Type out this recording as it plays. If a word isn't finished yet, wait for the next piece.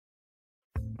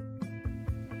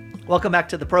Welcome back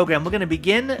to the program. We're going to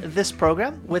begin this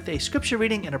program with a scripture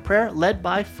reading and a prayer led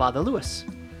by Father Lewis.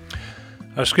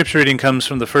 Our scripture reading comes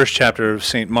from the first chapter of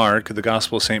St. Mark, the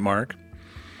Gospel of St. Mark.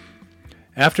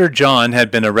 After John had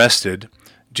been arrested,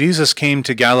 Jesus came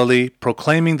to Galilee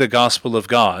proclaiming the gospel of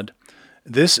God.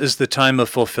 This is the time of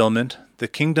fulfillment. The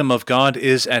kingdom of God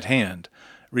is at hand.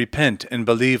 Repent and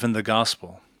believe in the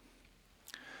gospel.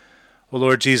 O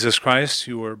Lord Jesus Christ,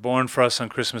 you were born for us on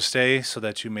Christmas Day so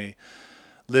that you may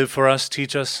live for us,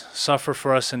 teach us, suffer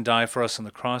for us, and die for us on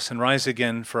the cross, and rise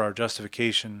again for our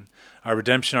justification, our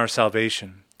redemption, our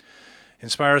salvation.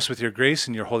 Inspire us with your grace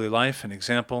and your holy life and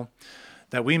example,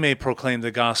 that we may proclaim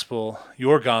the gospel,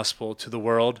 your gospel, to the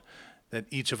world, that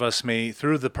each of us may,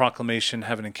 through the proclamation,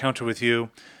 have an encounter with you,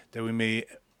 that we may,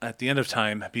 at the end of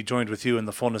time, be joined with you in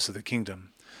the fullness of the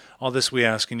kingdom. All this we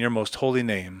ask in your most holy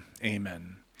name.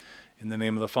 Amen. In the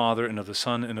name of the Father, and of the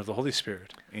Son, and of the Holy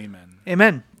Spirit. Amen.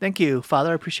 Amen. Thank you,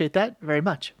 Father. I appreciate that very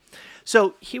much.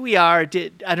 So here we are. I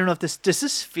don't know if does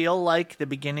this feel like the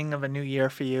beginning of a new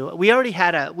year for you? We already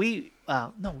had we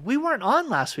weren't on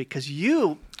last week because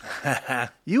you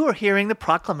were hearing the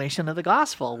proclamation of the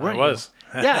gospel, weren't you? I was.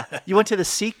 Yeah. You went to the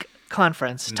Seek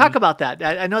conference. Mm-hmm. Talk about that.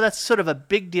 I know that's sort of a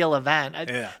big deal event.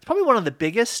 It's probably one of the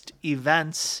biggest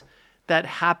events that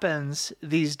happens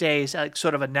these days at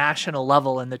sort of a national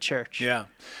level in the church. Yeah.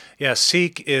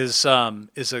 Seek is an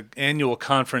annual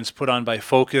conference put on by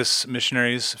Focus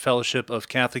Missionaries Fellowship of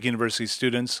Catholic University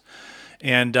Students,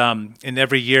 and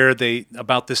every year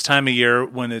about this time of year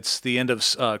when it's the end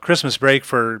of Christmas break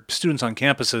for students on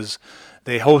campuses,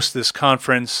 they host this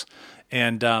conference,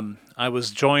 and I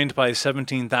was joined by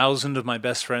 17,000 of my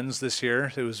best friends this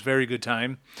year. It was a very good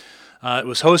time. It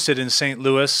was hosted in St.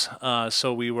 Louis,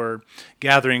 so we were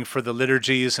gathering for the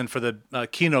liturgies and for the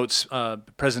keynotes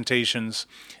presentations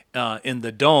in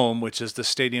the Dome, which is the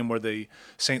stadium where the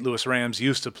St. Louis Rams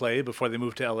used to play before they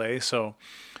moved to L.A. So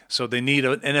they need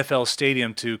an NFL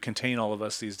stadium to contain all of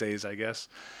us these days, I guess.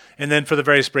 And then for the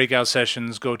various breakout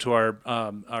sessions, go to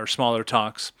our smaller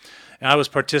talks. And I was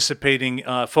participating.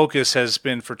 Focus has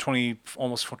been for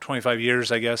almost 25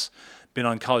 years, I guess, been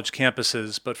on college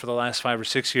campuses, but for the last 5 or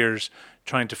 6 years,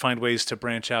 trying to find ways to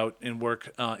branch out and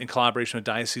work in collaboration with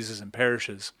dioceses and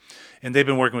parishes. And they've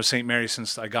been working with St. Mary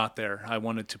since I got there. I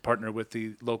wanted to partner with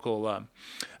the local,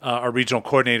 our regional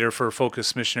coordinator for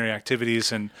Focus missionary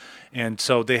activities, and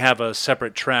so they have a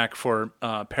separate track for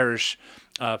parish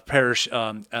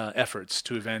efforts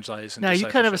to evangelize. And now, you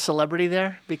kind of a celebrity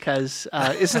there because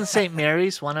isn't St.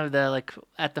 Mary's one of the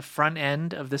at the front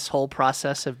end of this whole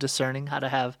process of discerning how to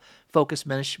have Focus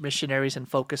missionaries and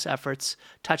Focus efforts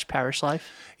touch parish life?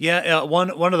 Yeah, one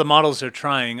of the models they're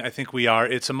trying, I think we are.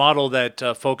 It's a model that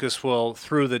Focus will,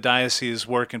 through the diocese,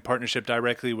 work in partnership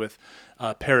directly with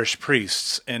parish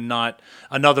priests, and not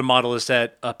another model is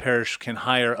that a parish can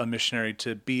hire a missionary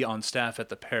to be on staff at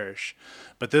the parish.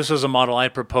 But this was a model I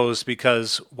proposed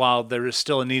because while there is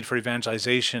still a need for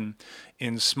evangelization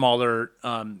in smaller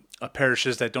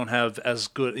parishes that don't have as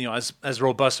good, as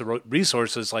robust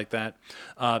resources like that,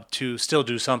 to still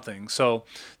do something. So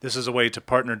this is a way to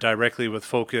partner directly with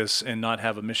Focus and not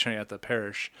have a missionary at the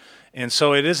parish. And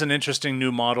so it is an interesting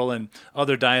new model, and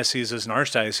other dioceses and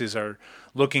archdioceses are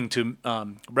looking to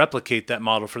replicate that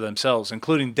model for themselves,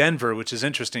 including Denver, which is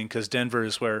interesting because Denver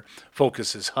is where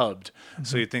Focus is hubbed. Mm-hmm.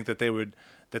 So you'd think that they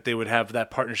would have that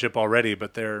partnership already,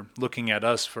 but they're looking at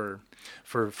us for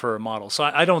a model. So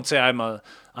I don't say I'm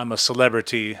a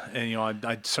celebrity, and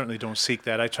I certainly don't seek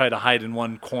that. I try to hide in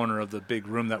one corner of the big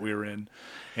room that we were in,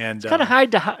 and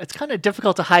it's kind of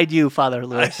difficult to hide you, Father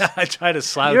Lewis. I try to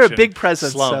slouch. You're a big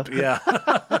presence. Slump, so. Yeah.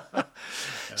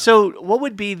 So what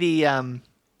would be a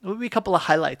couple of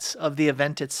highlights of the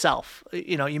event itself?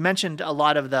 You mentioned a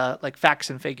lot of the facts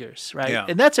and figures, right? Yeah.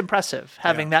 And that's impressive,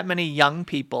 having that many young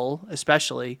people,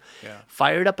 especially,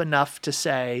 fired up enough to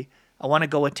say, I want to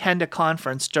go attend a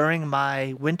conference during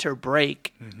my winter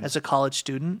break as a college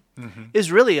student, is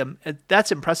really,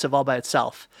 that's impressive all by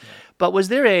itself. Yeah. But was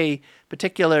there a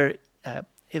particular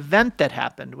event that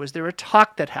happened? Was there a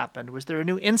talk that happened? Was there a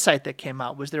new insight that came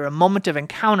out? Was there a moment of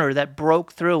encounter that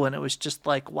broke through and it was just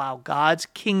like, wow, God's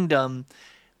kingdom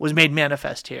was made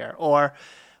manifest here? Or,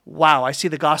 wow, I see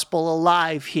the gospel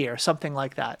alive here, something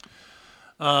like that?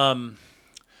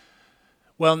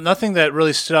 Well, nothing that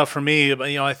really stood out for me, but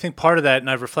I think part of that, and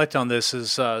I've reflected on this,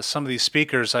 is some of these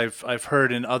speakers I've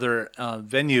heard in other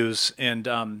venues,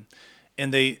 and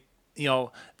they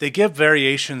give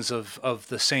variations of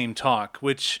the same talk,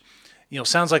 which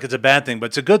sounds like it's a bad thing, but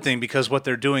it's a good thing because what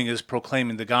they're doing is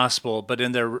proclaiming the gospel, but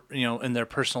in their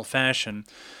personal fashion.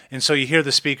 And so you hear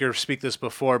the speaker speak this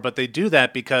before, but they do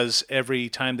that because every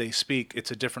time they speak,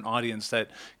 it's a different audience that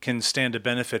can stand to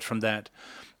benefit from that.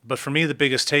 But for me, the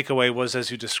biggest takeaway was, as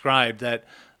you described, that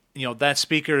that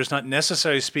speaker is not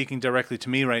necessarily speaking directly to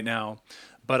me right now,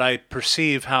 but I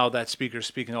perceive how that speaker is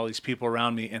speaking to all these people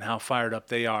around me and how fired up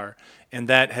they are. And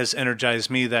that has energized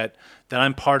me that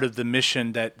I'm part of the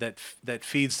mission that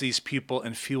feeds these people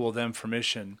and fuel them for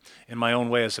mission in my own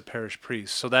way as a parish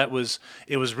priest. So it was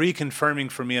reconfirming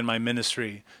for me in my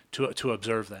ministry to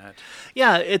observe that.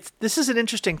 Yeah, this is an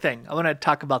interesting thing. I want to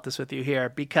talk about this with you here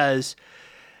because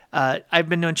I've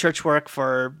been doing church work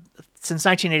since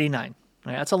 1989.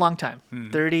 Right? That's a long time,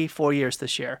 34 years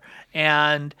this year.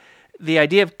 And the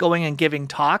idea of going and giving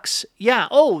talks,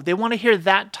 they want to hear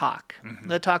that talk,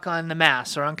 the talk on the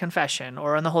Mass or on confession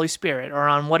or on the Holy Spirit or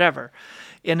on whatever.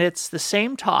 And it's the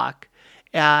same talk.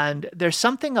 And there's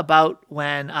something about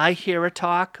when I hear a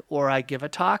talk or I give a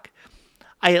talk,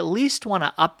 I at least want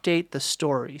to update the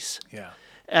stories. Yeah.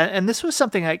 And this was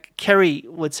something like Carrie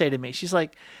would say to me. She's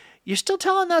like, you're still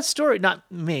telling that story. Not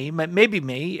me, maybe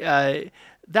me.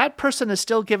 That person is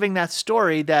still giving that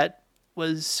story that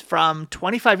was from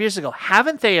 25 years ago.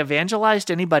 Haven't they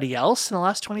evangelized anybody else in the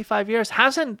last 25 years?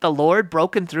 Hasn't the Lord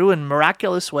broken through in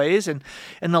miraculous ways in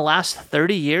the last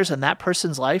 30 years in that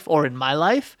person's life or in my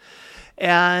life?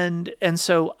 And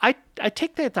so I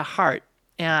take that to heart.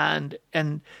 And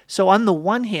so on the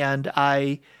one hand,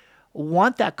 I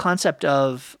want that concept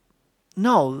of,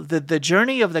 no, the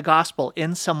journey of the gospel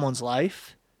in someone's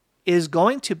life is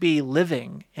going to be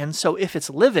living. And so if it's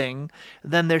living,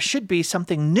 then there should be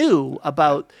something new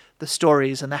about the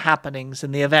stories and the happenings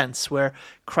and the events where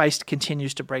Christ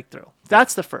continues to break through.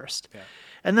 That's the first. Yeah.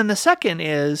 And then the second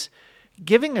is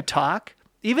giving a talk,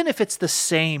 even if it's the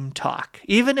same talk,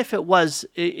 even if I was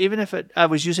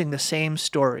using the same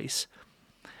stories,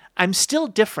 I'm still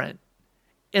different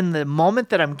in the moment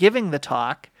that I'm giving the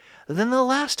talk than the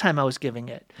last time I was giving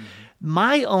it. Mm-hmm.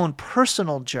 My own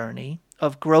personal journey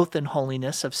of growth in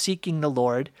holiness, of seeking the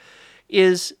Lord,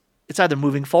 it's either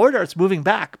moving forward or it's moving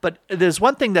back. But there's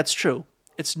one thing that's true.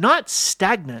 It's not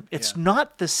stagnant. It's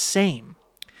not the same.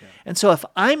 Yeah. And so if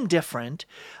I'm different,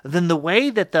 then the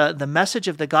way that the message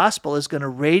of the gospel is going to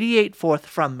radiate forth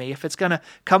from me, if it's going to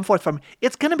come forth from me,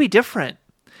 it's going to be different.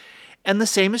 And the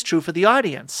same is true for the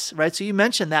audience, right? So you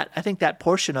mentioned that. I think that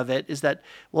portion of it is that,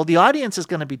 well, the audience is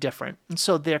going to be different. And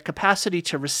so their capacity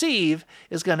to receive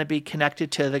is going to be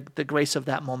connected to the grace of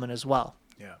that moment as well.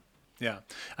 Yeah. Yeah.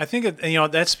 I think,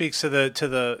 that speaks to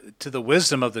the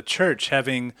wisdom of the church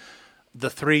having the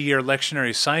 3-year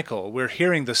lectionary cycle. We're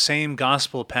hearing the same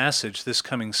gospel passage this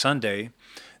coming Sunday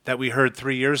that we heard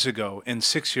 3 years ago and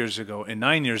 6 years ago and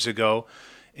 9 years ago.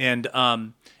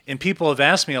 And people have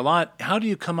asked me a lot, how do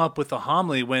you come up with a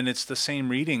homily when it's the same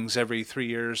readings every 3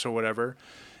 years or whatever?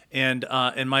 And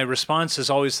my response is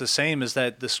always the same, is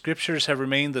that the scriptures have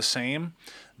remained the same,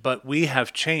 but we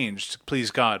have changed, please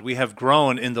God. We have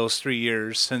grown in those 3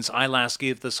 years since I last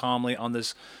gave this homily on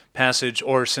this passage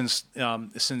or since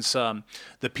the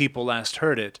people last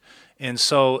heard it. And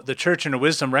so the church in her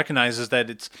wisdom recognizes that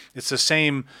it's the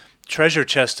same treasure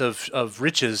chest of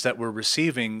riches that we're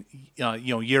receiving,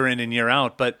 year in and year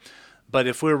out. But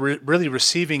if we're really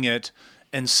receiving it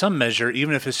in some measure,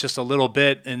 even if it's just a little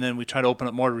bit, and then we try to open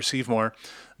up more to receive more,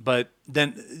 but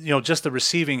then just the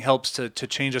receiving helps to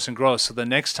change us and grow us. So the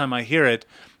next time I hear it,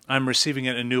 I'm receiving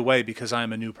it in a new way because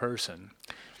I'm a new person.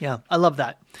 Yeah, I love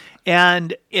that,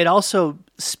 and it also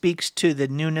speaks to the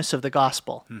newness of the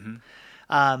gospel. Mm-hmm.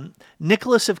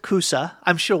 Nicholas of Cusa,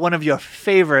 I'm sure one of your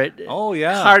favorite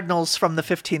cardinals from the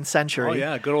 15th century. Oh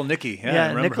yeah, good old Nicky. Yeah, I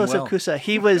remember Nicholas him well. of Cusa.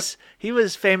 He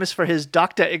was famous for his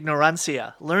docta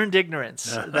ignorantia, learned ignorance.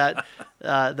 That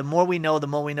the more we know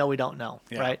we don't know,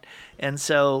 right? And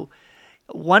so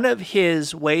one of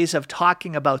his ways of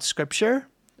talking about Scripture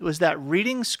was that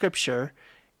reading Scripture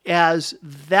as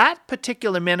that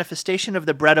particular manifestation of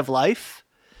the bread of life.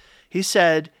 He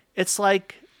said it's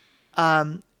like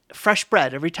fresh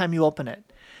bread every time you open it.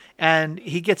 And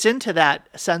he gets into that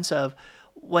sense of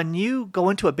when you go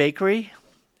into a bakery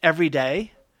every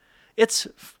day, it's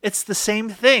the same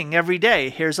thing every day.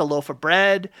 Here's a loaf of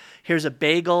bread, here's a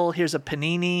bagel, here's a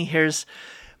panini,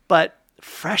 but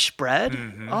fresh bread,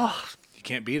 you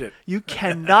can't beat it. You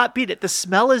cannot beat it. The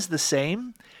smell is the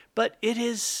same, but it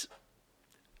is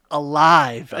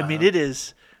alive. I mean, it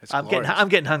is. I'm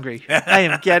getting hungry. I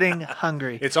am getting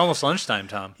hungry. It's almost lunchtime,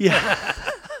 Tom. Yeah.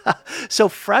 So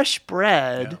fresh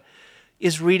bread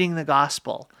is reading the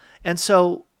gospel. And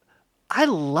so I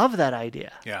love that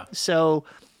idea. Yeah. So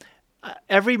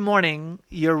every morning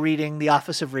you're reading the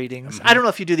Office of Readings. I don't know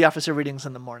if you do the Office of Readings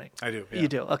in the morning. I do. Yeah. You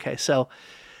do. Okay. So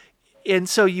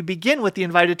you begin with the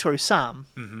invitatory psalm,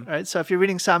 right? So if you're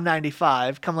reading Psalm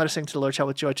 95, come let us sing to the Lord, shout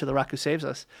with joy to the rock who saves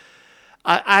us.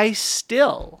 I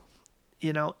still,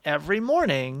 every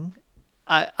morning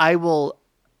I will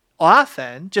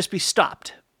often just be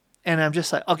stopped. And I'm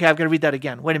just like, okay, I've got to read that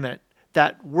again. Wait a minute.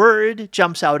 That word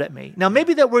jumps out at me. Now,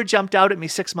 maybe that word jumped out at me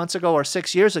 6 months ago or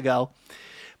 6 years ago,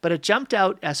 but it jumped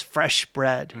out as fresh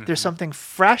bread. There's something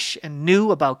fresh and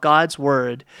new about God's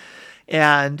word.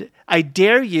 And I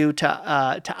dare you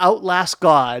to outlast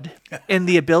God in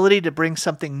the ability to bring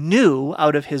something new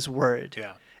out of his word.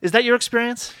 Yeah. Is that your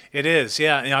experience? It is,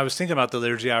 yeah. And I was thinking about the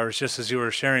liturgy hours just as you were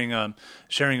sharing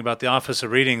about the Office of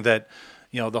Reading, that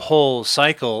the whole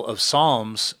cycle of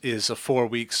Psalms is a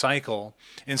 4-week cycle.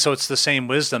 And so it's the same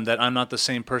wisdom that I'm not the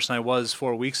same person I was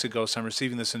 4 weeks ago, so I'm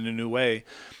receiving this in a new way.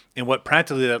 And what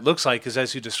practically that looks like is,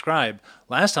 as you describe,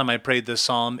 last time I prayed this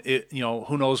psalm,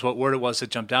 who knows what word it was that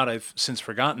jumped out, I've since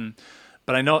forgotten.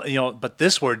 But I know, but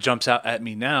this word jumps out at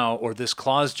me now, or this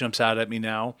clause jumps out at me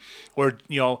now, or,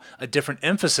 a different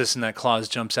emphasis in that clause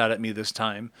jumps out at me this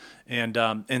time. And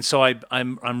so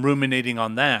I'm ruminating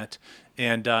on that.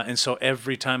 And so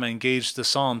every time I engage the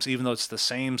Psalms, even though it's the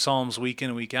same Psalms week in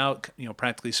and week out,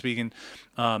 practically speaking,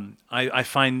 I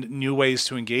find new ways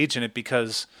to engage in it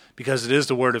because it is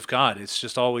the Word of God. It's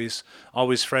just always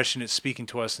fresh, and it's speaking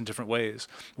to us in different ways.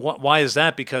 Why is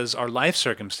that? Because our life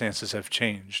circumstances have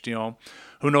changed.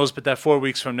 Who knows? But that 4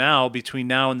 weeks from now, between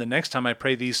now and the next time I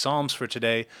pray these Psalms for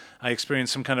today, I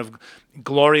experience some kind of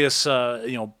glorious,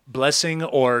 blessing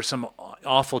or some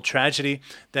awful tragedy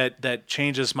that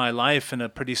changes my life in a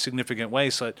pretty significant way.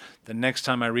 So that the next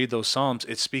time I read those Psalms,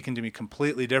 it's speaking to me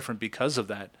completely different because of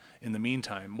that. In the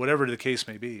meantime, whatever the case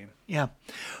may be. Yeah,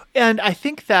 and I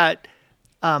think that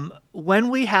when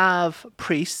we have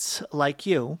priests like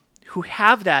you who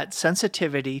have that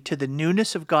sensitivity to the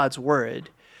newness of God's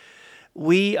word,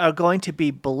 we are going to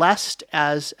be blessed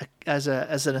as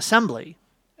an assembly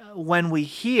when we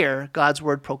hear God's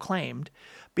word proclaimed,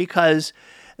 because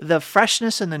the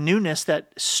freshness and the newness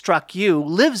that struck you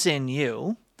lives in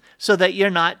you, so that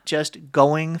you're not just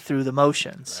going through the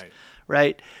motions.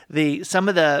 Right? Some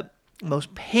of the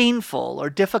most painful or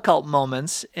difficult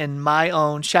moments in my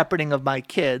own shepherding of my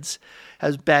kids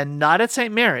has been not at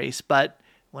St. Mary's, but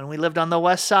when we lived on the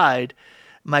west side,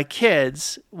 my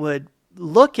kids would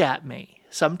look at me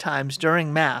sometimes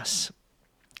during Mass,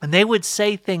 and they would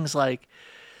say things like,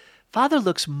 "Father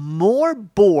looks more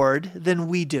bored than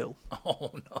we do."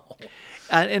 Oh, no.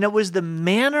 And it was the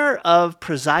manner of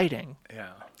presiding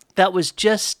that was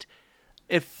just,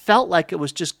 it felt like it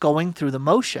was just going through the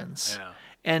motions. Yeah.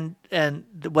 And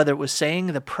whether it was saying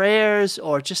the prayers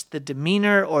or just the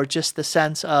demeanor or just the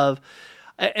sense of,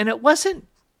 and it wasn't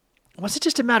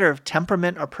just a matter of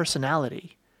temperament or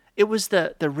personality. It was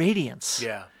the radiance.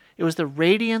 Yeah. It was the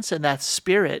radiance and that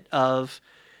spirit of,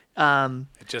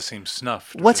 it just seems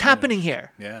snuffed. What's happening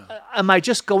here? Yeah. Am I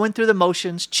just going through the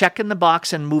motions, checking the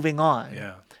box and moving on?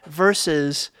 Yeah.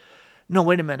 Versus, no,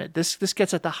 wait a minute. This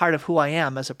gets at the heart of who I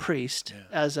am as a priest,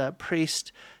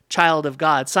 child of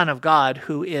God, son of God,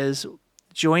 who is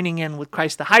joining in with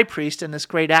Christ the high priest in this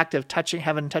great act of touching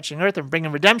heaven, touching earth, and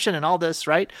bringing redemption and all this,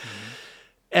 right?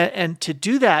 Mm-hmm. And to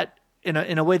do that in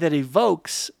a way that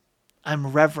evokes,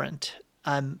 I'm reverent,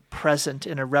 I'm present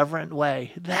in a reverent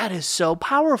way. That is so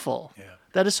powerful. Yeah.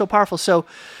 That is so powerful. So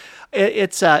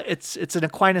it's an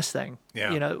Aquinas thing.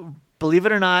 Yeah. Believe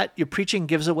it or not, your preaching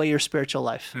gives away your spiritual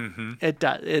life. Mm-hmm. It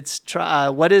does. It's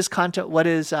what is content? What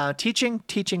is teaching?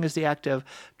 Teaching is the act of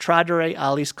tradere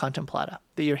alis contemplata.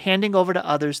 That you're handing over to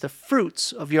others the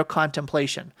fruits of your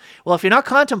contemplation. Well, if you're not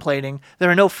contemplating, there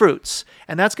are no fruits,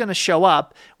 and that's going to show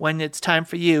up when it's time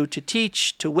for you to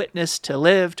teach, to witness, to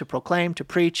live, to proclaim, to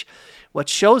preach. What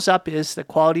shows up is the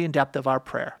quality and depth of our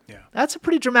prayer. Yeah. That's a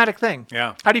pretty dramatic thing.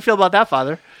 Yeah. How do you feel about that,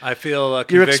 Father? I feel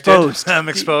convicted. You're exposed. I'm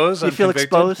exposed. You feel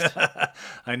exposed?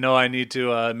 I know I need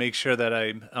to make sure that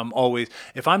I'm always,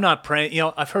 if I'm not praying,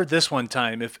 I've heard this one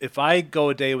time, if I go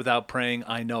a day without praying,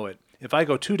 I know it. If I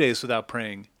go 2 days without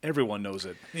praying, everyone knows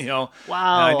it. Wow,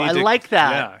 I like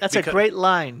that. Yeah, that's a great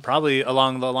line. Probably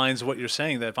along the lines of what you're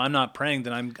saying, that if I'm not praying,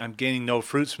 then I'm gaining no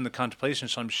fruits from the contemplation,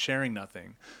 so I'm sharing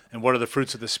nothing. And what are the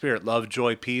fruits of the Spirit? Love,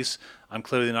 joy, peace. I'm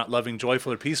clearly not loving,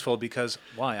 joyful, or peaceful because,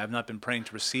 why? I've not been praying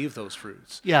to receive those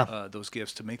fruits, those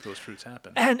gifts, to make those fruits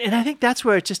happen. And I think that's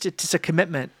where it's a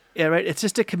commitment, right? It's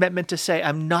just a commitment to say,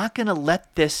 I'm not going to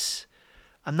let this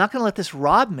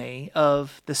rob me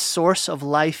of the source of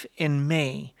life in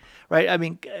me, right? I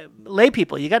mean, lay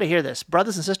people, you got to hear this.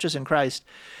 Brothers and sisters in Christ,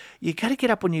 you got to get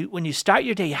up when you start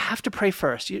your day. You have to pray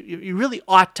first. You really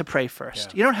ought to pray first.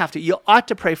 Yeah. You don't have to. You ought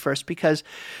to pray first, because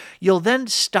you'll then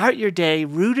start your day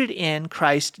rooted in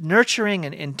Christ, nurturing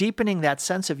and deepening that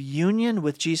sense of union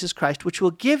with Jesus Christ, which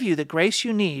will give you the grace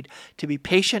you need to be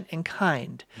patient and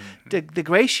kind, the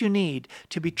grace you need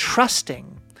to be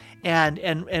trusting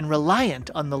and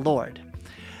reliant on the Lord.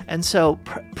 And so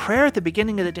prayer at the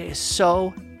beginning of the day is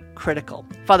so critical.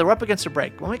 Father, we're up against a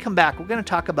break. When we come back, we're going to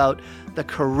talk about the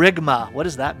kerygma. What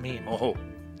does that mean? Oh.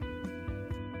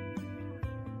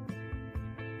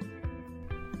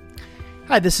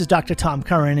 Hi, this is Dr. Tom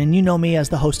Curran, and you know me as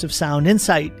the host of Sound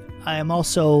Insight. I am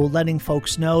also letting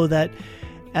folks know that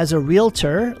as a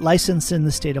realtor licensed in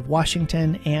the state of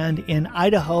Washington and in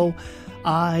Idaho,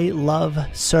 I love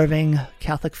serving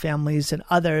Catholic families and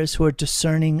others who are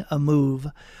discerning a move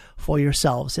for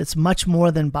yourselves. It's much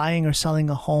more than buying or selling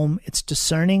a home. It's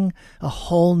discerning a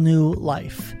whole new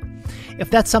life. If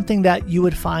that's something that you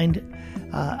would find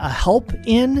a help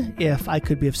in, if I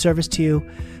could be of service to you,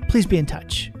 please be in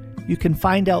touch. You can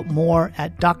find out more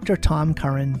at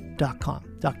drtomcurran.com.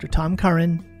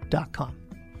 drtomcurran.com.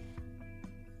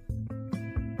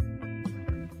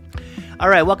 All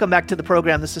right, welcome back to the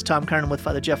program. This is Tom Curran with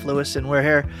Father Jeff Lewis, and we're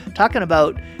here talking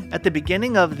about at the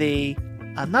beginning of the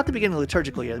not the beginning of the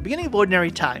liturgical year, the beginning of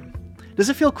ordinary time. Does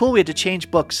it feel cool? We had to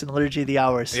change books in the Liturgy of the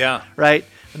Hours. Yeah. Right?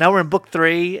 Now we're in book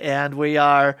 3, and we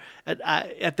are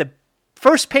at the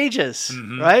first pages,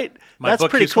 right? My That's book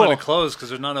pretty keeps cool. wanting to close because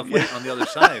there's not enough weight on the other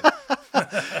side.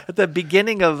 At the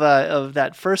beginning of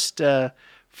that first is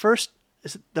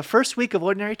it the first week of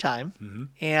ordinary time,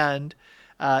 and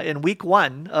in week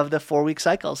 1 of the 4-week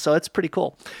cycle. So it's pretty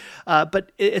cool.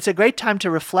 But it's a great time to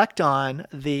reflect on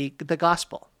the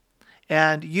gospel.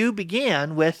 And you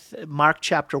began with Mark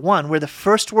chapter 1, where the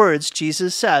first words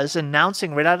Jesus says,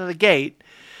 announcing right out of the gate,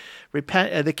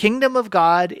 "Repent, the kingdom of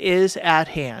God is at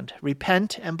hand.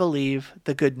 Repent and believe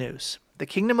the good news." The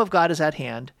kingdom of God is at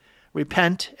hand.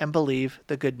 Repent and believe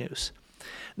the good news.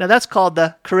 Now that's called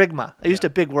the kerygma. I used a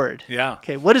big word. Yeah.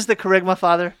 Okay, what is the kerygma,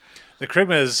 Father? The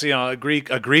kerygma is, a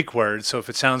Greek word. So if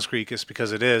it sounds Greek, it's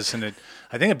because it is, and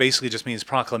I think it basically just means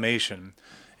proclamation.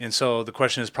 And so the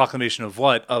question is, proclamation of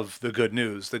what? Of the good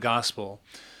news, the gospel.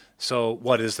 So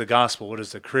what is the gospel? What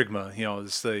is the kerygma?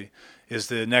 Is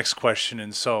the next question.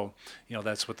 And so,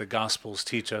 that's what the Gospels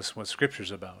teach us, what Scripture's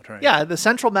about, right? Yeah, the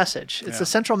central message. It's the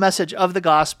central message of the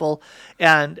gospel.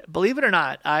 And believe it or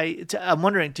not, I'm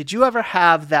wondering, did you ever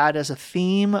have that as a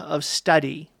theme of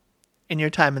study in your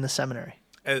time in the seminary?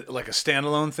 Like a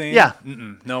standalone thing? Yeah.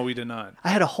 No, we did not. I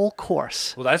had a whole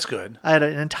course. Well, that's good. I had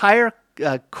an entire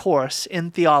course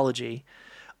in theology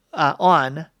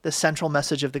on the central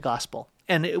message of the gospel.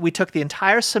 And we took the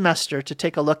entire semester to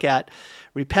take a look at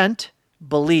repent,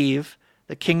 believe,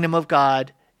 the kingdom of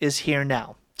God is here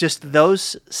now. Just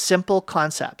those simple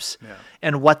concepts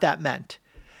and what that meant.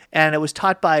 And it was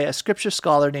taught by a scripture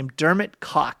scholar named Dermot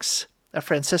Cox, a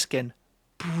Franciscan,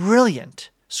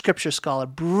 brilliant scripture scholar,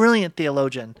 brilliant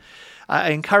theologian. I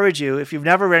encourage you, if you've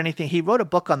never read anything, he wrote a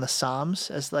book on the Psalms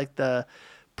as like the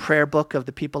prayer book of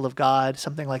the people of God,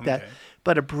 something like that.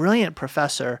 But a brilliant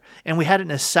professor, and we had it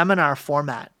in a seminar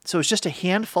format. So it was just a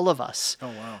handful of us,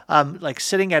 like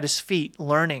sitting at his feet,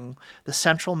 learning the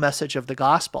central message of the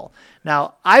gospel.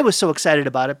 Now, I was so excited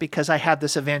about it because I had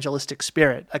this evangelistic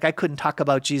spirit. Like I couldn't talk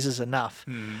about Jesus enough,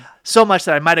 so much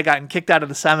that I might have gotten kicked out of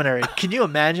the seminary. Can you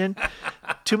imagine?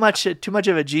 Too much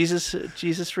of a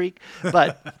Jesus freak,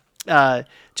 but.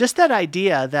 Just that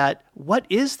idea that what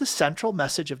is the central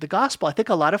message of the gospel? I think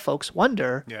a lot of folks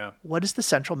wonder, what is the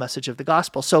central message of the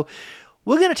gospel? So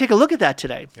we're going to take a look at that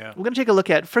today. We're going to take a look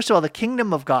at, first of all, the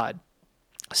kingdom of God.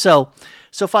 So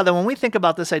Father, when we think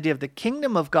about this idea of the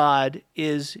kingdom of God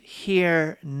is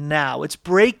here now, it's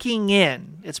breaking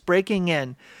in.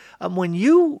 When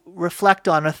you reflect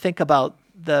on or think about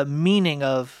the meaning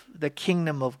of the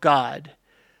kingdom of God,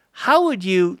 how would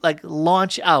you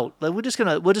launch out? We'll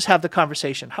just have the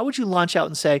conversation. How would you launch out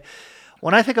and say,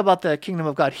 when I think about the kingdom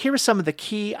of God, here are some of the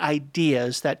key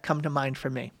ideas that come to mind for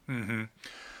me? Mm-hmm.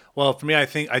 Well, for me, I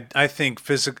think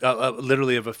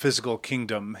literally of a physical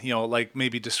kingdom. Like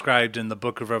maybe described in the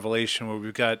Book of Revelation, where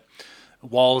we've got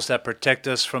walls that protect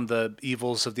us from the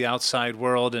evils of the outside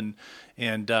world, and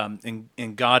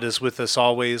God is with us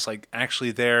always. Like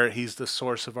actually, He's the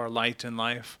source of our light and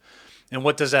life. And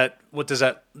what does that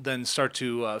then start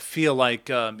to feel like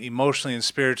emotionally and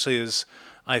spiritually? Is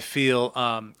I feel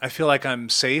like I'm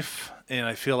safe and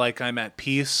I feel like I'm at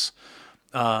peace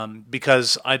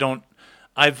because I don't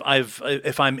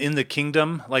if I'm in the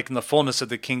kingdom, like in the fullness of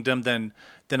the kingdom, then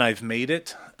I've made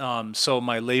it. So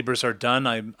my labors are done.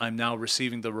 I'm now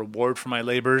receiving the reward for my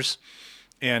labors,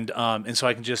 and so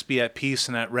I can just be at peace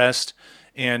and at rest,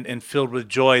 and filled with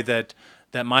joy that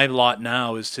my lot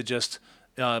now is to just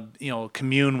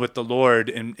commune with the Lord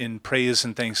in praise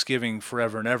and thanksgiving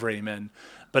forever and ever. Amen.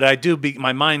 But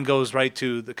my mind goes right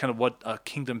to the kind of what a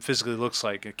kingdom physically looks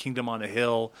like. A kingdom on a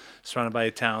hill surrounded by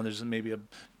a town. There's maybe a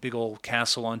big old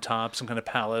castle on top, some kind of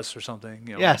palace or something.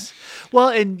 Yes. Well,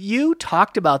 and you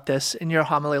talked about this in your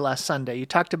homily last Sunday. You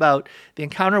talked about the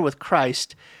encounter with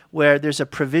Christ where there's a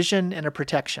provision and a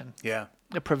protection. Yeah.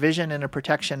 A provision and a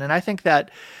protection. And I think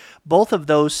that both of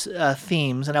those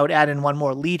themes, and I would add in one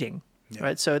more, leading. Yeah.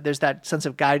 Right. So there's that sense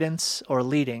of guidance or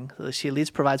leading. He leads,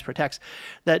 provides, protects.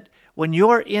 That when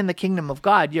you're in the kingdom of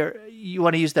God, you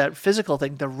want to use that physical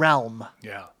thing, the realm.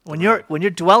 Yeah. When you're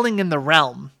dwelling in the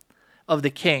realm of the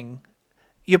King,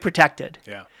 you're protected.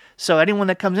 Yeah. So anyone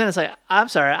that comes in is like, I'm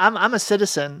sorry, I'm a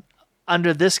citizen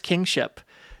under this kingship.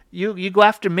 You go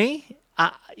after me,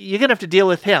 you're gonna have to deal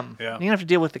with him. Yeah. You're gonna have to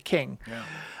deal with the King.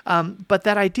 Yeah. But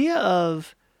that idea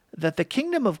of that the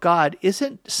kingdom of God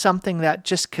isn't something that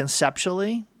just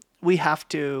conceptually we have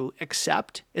to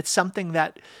accept. It's something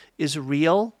that is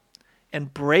real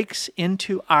and breaks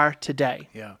into our today.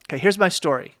 Yeah. Okay, here's my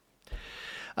story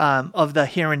of the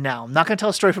here and now. I'm not going to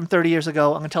tell a story from 30 years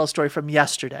ago. I'm going to tell a story from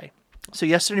yesterday. So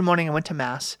yesterday morning I went to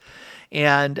Mass,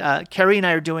 and Carrie and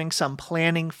I are doing some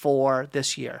planning for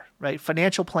this year, right?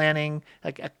 Financial planning,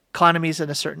 like economies in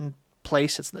a certain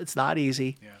place. It's not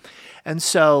easy. Yeah. And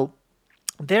so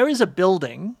there is a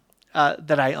building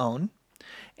that I own,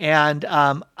 and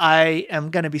I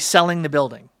am going to be selling the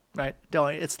building. Right?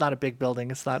 It's not a big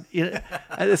building. It's not.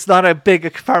 It's not a big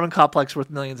apartment complex worth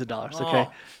millions of dollars. Okay,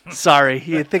 sorry.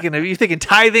 You're thinking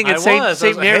tithing at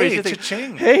St. Mary's.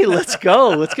 Hey, let's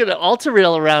go. Let's get an altar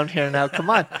rail around here now. Come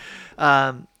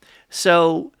on.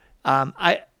 So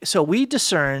we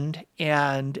discerned,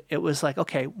 and it was like,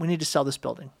 okay, we need to sell this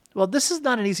building. Well, this is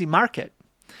not an easy market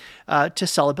to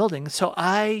sell a building. So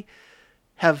I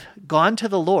have gone to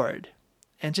the Lord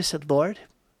and just said, Lord,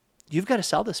 you've got to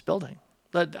sell this building.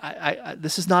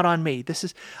 This is not on me.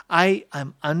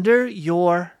 I'm under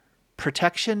your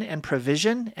protection and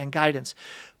provision and guidance.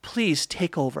 Please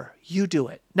take over. You do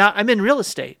it. Now, I'm in real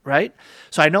estate, right?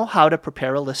 So I know how to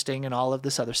prepare a listing and all of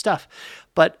this other stuff.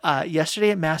 But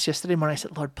yesterday at Mass, yesterday morning, I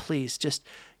said, Lord, please, just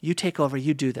you take over.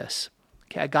 You do this.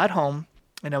 Okay, I got home,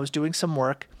 and I was doing some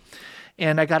work,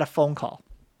 and I got a phone call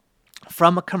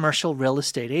from a commercial real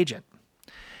estate agent.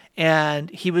 And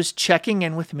he was checking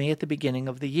in with me at the beginning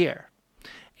of the year.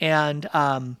 And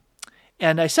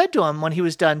I said to him when he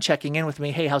was done checking in with me,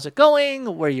 hey, how's it going?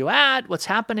 Where are you at? What's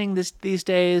happening these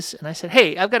days? And I said,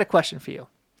 hey, I've got a question for you.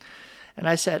 And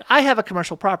I said, I have a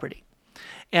commercial property.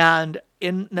 And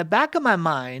in the back of my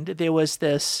mind, there was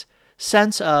this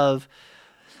sense of,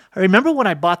 I remember when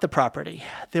I bought the property,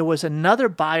 there was another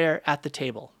buyer at the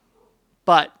table,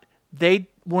 but they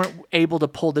weren't able to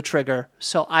pull the trigger,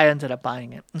 so I ended up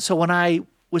buying it. And so when I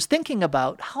was thinking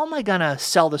about how am I going to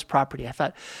sell this property, I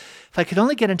thought, if I could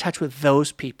only get in touch with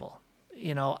those people,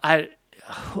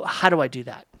 how do I do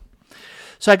that?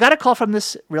 So I got a call from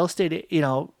this real estate,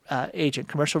 agent,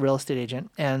 commercial real estate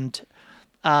agent, and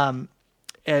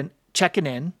checking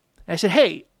in. And I said,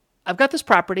 hey, I've got this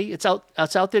property. It's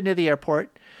out there near the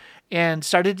airport, and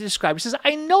started to describe. He says,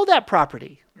 I know that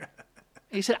property.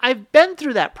 He said, I've been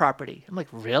through that property. I'm like,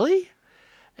 really?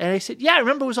 And I said, yeah, I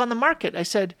remember it was on the market. I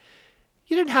said,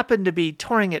 you didn't happen to be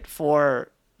touring it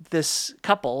for this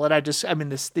couple,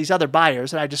 and these other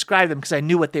buyers, and I described them because I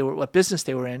knew what business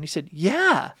they were in. He said,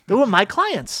 yeah, they were my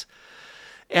clients.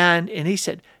 And he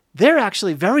said, they're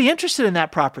actually very interested in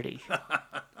that property.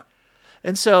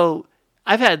 And so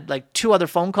I've had like 2 other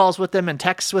phone calls with them and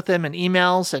texts with them and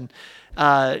emails.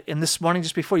 And this morning,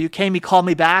 just before you came, he called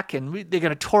me back, and they're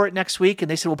going to tour it next week.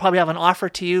 And they said, we'll probably have an offer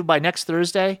to you by next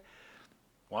Thursday.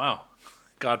 Wow.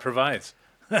 God provides.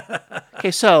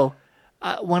 Okay, so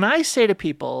when I say to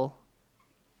people,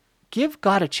 give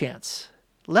God a chance,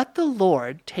 let the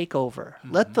Lord take over,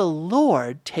 let the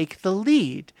Lord take the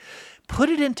lead, put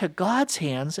it into God's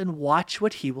hands and watch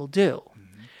what he will do.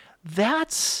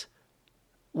 That's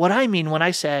what I mean when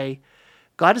I say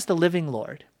God is the living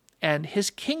Lord and his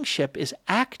kingship is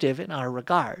active in our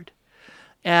regard.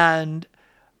 And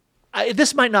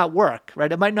this might not work,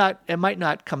 right? It might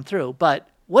not come through, but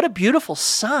what a beautiful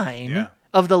sign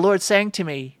of the Lord saying to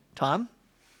me, Tom,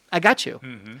 I got you.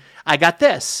 I got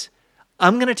this.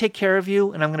 I'm going to take care of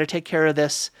you, and I'm going to take care of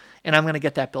this, and I'm going to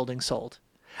get that building sold.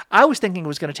 I was thinking it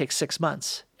was going to take 6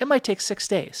 months. It might take 6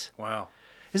 days. Wow.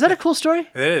 Is that a cool story?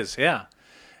 It is, yeah.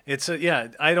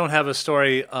 I don't have a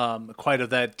story quite of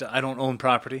that. I don't own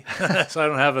property, so I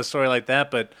don't have a story like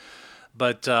that.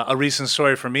 But a recent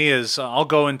story for me is I'll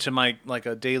go into my like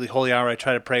a daily holy hour. I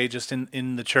try to pray just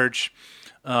in the church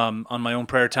on my own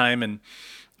prayer time and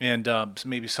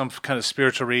maybe some kind of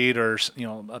spiritual read or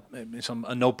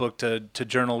a notebook to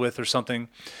journal with or something.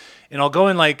 And I'll go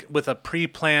in like with a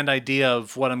pre-planned idea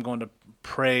of what I'm going to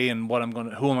pray and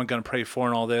who am I going to pray for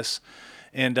and all this.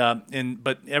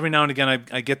 But every now and again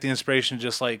I get the inspiration to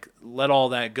just like let all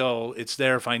that go. It's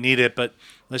there if I need it, but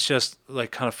let's just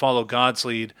like kind of follow God's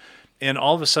lead. And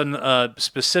all of a sudden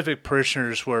specific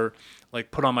parishioners were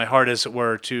like put on my heart, as it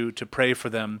were, to pray for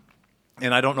them.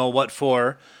 And I don't know what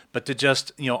for, but to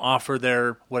just,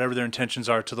 offer whatever their intentions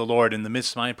are to the Lord in the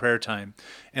midst of my prayer time.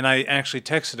 And I actually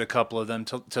texted a couple of them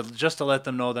to let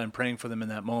them know that I'm praying for them in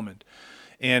that moment.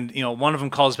 And, one of them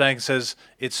calls back and says,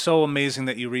 "It's so amazing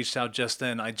that you reached out just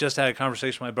then. I just had a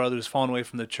conversation with my brother who's fallen away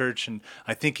from the church, and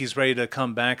I think he's ready to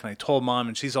come back. And I told Mom,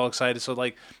 and she's all excited." So,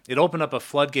 like, it opened up a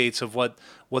floodgates of what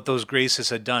those graces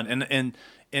had done.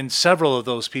 And several of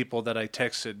those people that I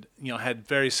texted, had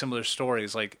very similar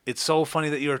stories. Like, "It's so funny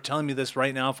that you are telling me this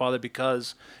right now, Father,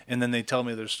 because," and then they tell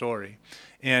me their story.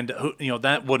 And,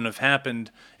 that wouldn't have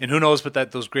happened. And who knows, but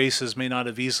that those graces may not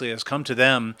have easily has come to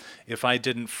them if I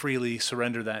didn't freely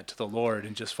surrender that to the Lord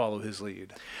and just follow his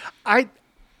lead.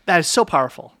 That is so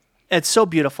powerful. It's so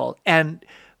beautiful. And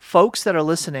folks that are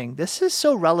listening, this is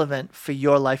so relevant for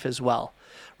your life as well.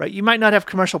 Right? You might not have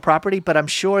commercial property, but I'm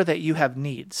sure that you have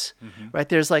needs, right?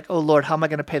 There's like, "Oh Lord, how am I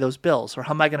going to pay those bills? Or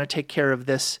how am I going to take care of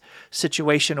this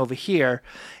situation over here?"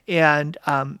 And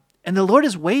the Lord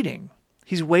is waiting.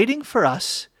 He's waiting for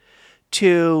us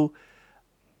to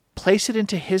place it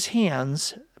into his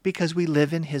hands because we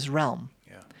live in his realm.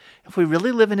 Yeah. If we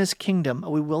really live in his kingdom,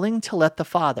 are we willing to let the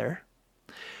Father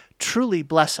truly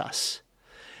bless us?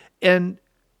 And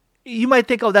you might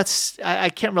think, "Oh, I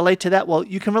can't relate to that." Well,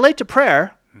 you can relate to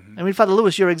prayer. I mean, Father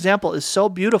Lewis, your example is so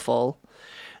beautiful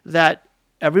that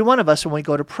every one of us, when we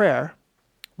go to prayer,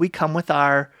 we come with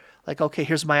our, like, okay,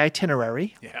 here's my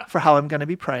itinerary for how I'm going to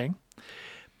be praying.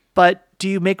 But do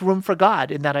you make room for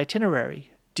God in that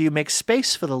itinerary? Do you make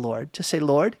space for the Lord to say,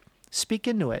 "Lord, speak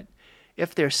into it.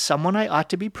 If there's someone I ought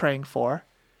to be praying for,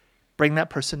 bring that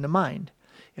person to mind.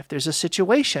 If there's a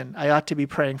situation I ought to be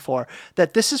praying for,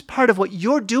 that this is part of what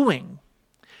you're doing.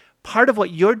 Part of what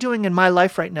you're doing in my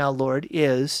life right now, Lord,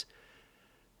 is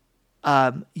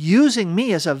using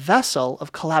me as a vessel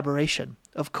of collaboration,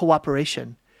 of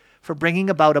cooperation, for bringing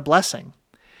about a blessing."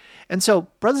 And so,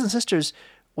 brothers and sisters,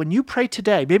 when you pray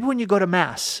today, maybe when you go to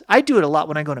Mass, I do it a lot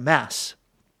when I go to Mass.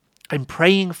 I'm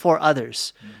praying for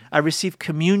others. I receive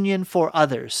communion for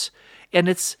others. And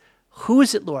it's, who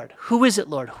is it, Lord? Who is it,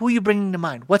 Lord? Who are you bringing to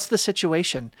mind? What's the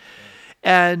situation?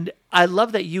 And I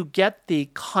love that you get the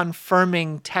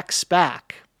confirming text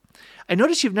back. I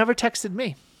notice you've never texted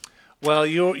me. Well,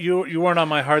 you weren't on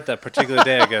my heart that particular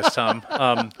day, I guess, Tom.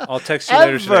 I'll text you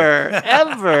later today.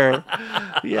 Ever.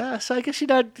 Yeah, so I guess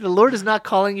the Lord is not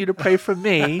calling you to pray for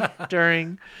me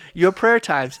during your prayer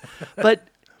times. But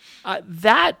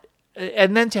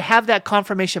and then to have that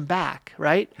confirmation back,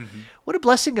 right? What a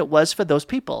blessing it was for those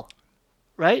people,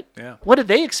 right? Yeah. What did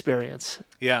they experience?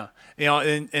 Yeah.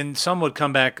 And some would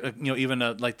come back,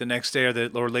 even like the next day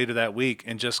or later that week,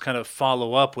 and just kind of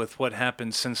follow up with what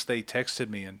happened since they texted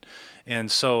me,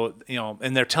 and so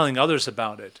and they're telling others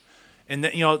about it, and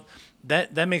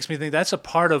that makes me think that's a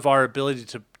part of our ability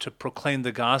to proclaim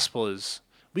the gospel. Is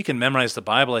we can memorize the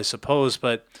Bible, I suppose,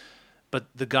 but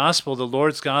the gospel, the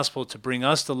Lord's gospel, to bring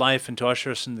us to life and to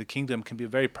usher us into the kingdom, can be a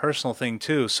very personal thing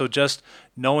too. So just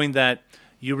knowing that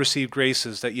you received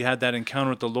graces, that you had that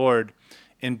encounter with the Lord,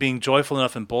 and being joyful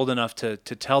enough and bold enough to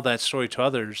tell that story to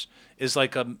others is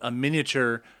like a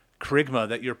miniature kerygma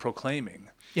that you're proclaiming.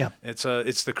 Yeah, it's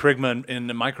the kerygma in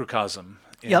the microcosm,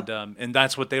 and and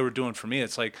that's what they were doing for me.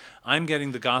 It's like I'm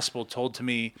getting the gospel told to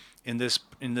me in this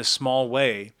small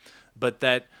way, but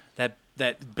that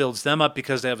builds them up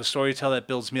because they have a story to tell. That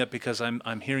builds me up because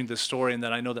I'm hearing this story, and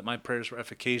that I know that my prayers were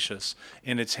efficacious,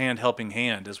 and it's hand helping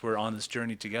hand as we're on this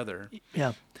journey together.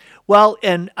 Yeah, well,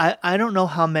 and I don't know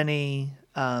how many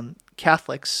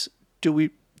Catholics do we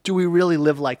really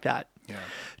live like that? Yeah.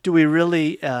 Do we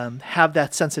really have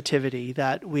that sensitivity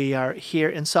that we are here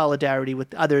in solidarity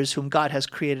with others whom God has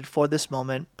created for this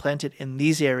moment, planted in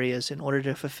these areas in order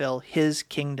to fulfill his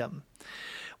kingdom?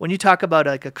 When you talk about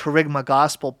like a kerygma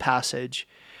gospel passage,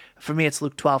 for me it's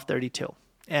Luke 12:32.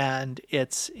 And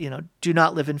it's, do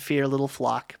not live in fear, little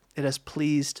flock. It has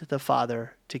pleased the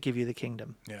Father to give you the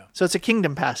kingdom. Yeah. So it's a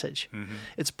kingdom passage.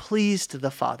 It's pleased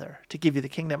the Father to give you the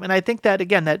kingdom. And I think that,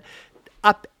 again, that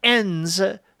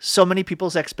upends so many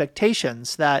people's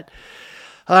expectations that,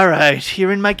 all right,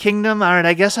 you're in my kingdom. All right,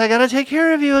 I guess I got to take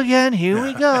care of you again. Here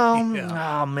we go.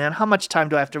 Oh, man, how much time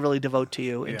do I have to really devote to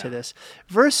you into this?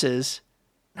 Versus,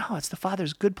 no, it's the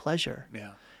Father's good pleasure.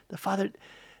 Yeah. The Father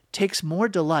takes more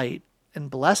delight in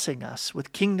blessing us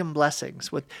with kingdom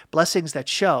blessings, with blessings that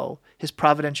show his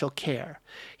providential care,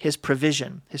 his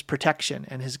provision, his protection,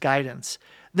 and his guidance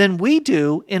than we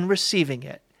do in receiving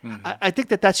it. Mm-hmm. I think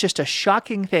that that's just a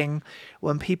shocking thing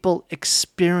when people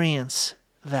experience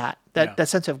that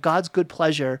sense of God's good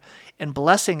pleasure in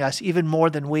blessing us even more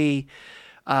than we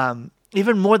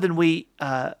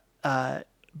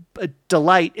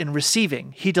delight in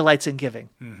receiving. He delights in giving.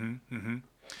 Mm-hmm, mm-hmm.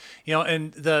 You know,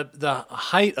 and the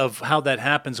height of how that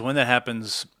happens, when that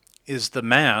happens, is the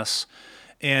Mass.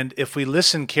 And if we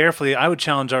listen carefully, I would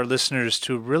challenge our listeners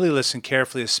to really listen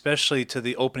carefully, especially to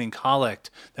the opening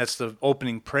collect. That's the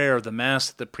opening prayer of the Mass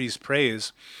that the priest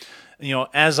prays. You know,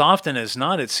 as often as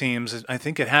not, it seems, I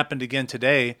think it happened again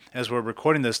today as we're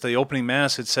recording this, the opening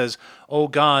Mass, it says, "O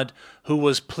God, who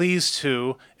was pleased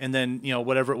to," and then, you know,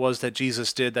 whatever it was that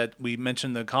Jesus did that we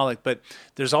mentioned in the collect, but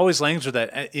there's always language of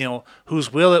that, you know,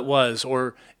 whose will it was,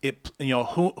 or it, you know,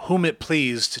 whom it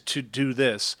pleased to do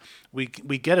this. We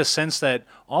get a sense that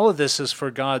all of this is for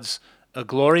God's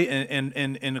glory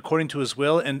and according to his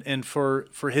will and for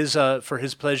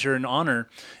his pleasure and honor,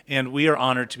 and we are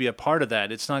honored to be a part of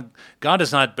that. It's not, God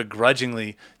is not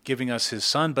begrudgingly giving us his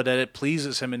Son, but that it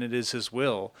pleases him and it is his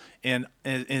will. And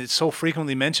it's so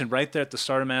frequently mentioned right there at the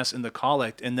start of Mass in the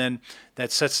collect, and then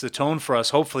that sets the tone for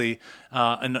us, hopefully,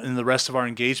 in the rest of our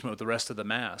engagement with the rest of the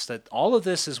Mass. That all of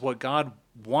this is what God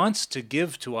wants to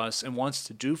give to us and wants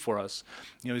to do for us.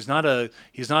 You know, he's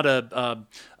not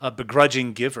a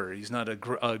begrudging giver. He's not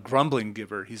a grumbling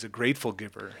giver. He's a grateful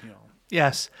giver. You know.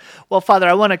 Yes. Well, Father,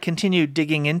 I want to continue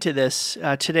digging into this.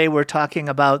 Today we're talking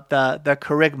about the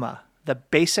kerygma, the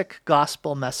basic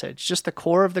gospel message, just the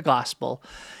core of the gospel.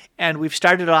 And we've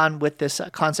started on with this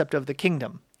concept of the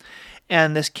kingdom.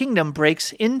 And this kingdom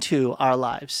breaks into our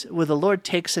lives where the Lord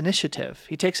takes initiative.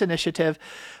 He takes initiative,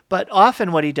 but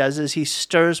often what he does is he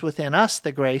stirs within us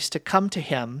the grace to come to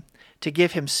him, to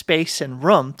give him space and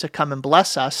room to come and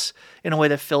bless us in a way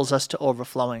that fills us to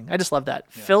overflowing. I just love that.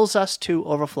 Yeah. Fills us to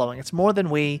overflowing. It's more than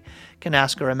we can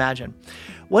ask or imagine.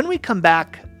 When we come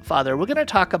back, Father, we're going to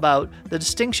talk about the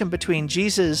distinction between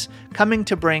Jesus coming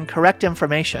to bring correct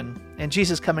information and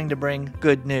Jesus coming to bring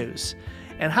good news,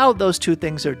 and how those two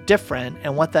things are different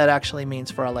and what that actually means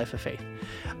for our life of faith.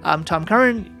 I'm Tom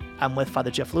Curran. I'm with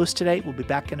Father Jeff Lewis today. We'll be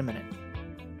back in a minute.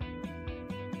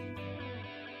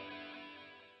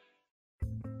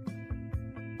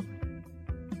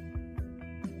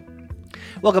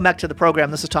 Welcome back to the program.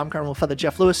 This is Tom Curran with Father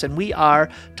Jeff Lewis, and we are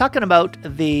talking about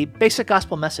the basic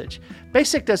gospel message.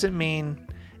 Basic doesn't mean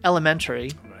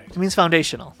elementary. Right. It means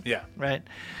foundational. Yeah. Right?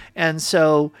 And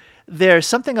so there's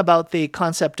something about the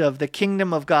concept of the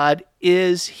kingdom of God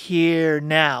is here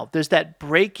now. There's that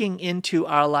breaking into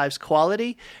our lives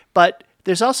quality, but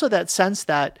there's also that sense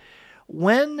that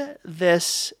when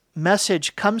this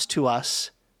message comes to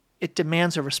us, it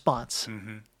demands a response.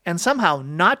 Mm-hmm. And somehow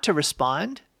not to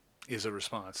respond is a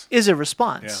response.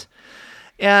 Yeah.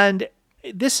 And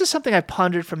this is something I've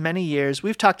pondered for many years.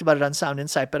 We've talked about it on Sound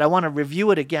Insight, but I want to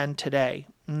review it again today.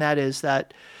 And that is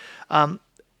that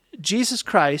Jesus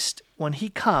Christ, when he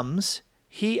comes,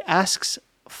 he asks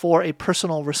for a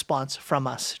personal response from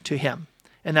us to him.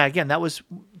 And again, that was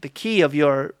the key of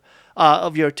your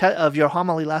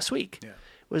homily last week. Yeah.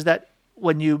 Was that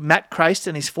when you met Christ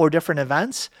in these 4 different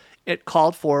events, it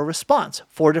called for a response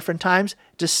 4 different times,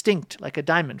 distinct like a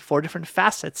diamond, 4 different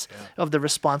facets of the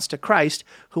response to Christ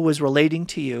who was relating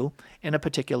to you in a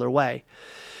particular way.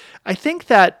 I think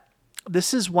that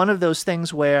this is one of those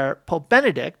things where Pope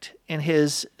Benedict, in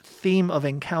his theme of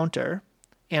encounter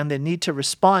and the need to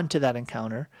respond to that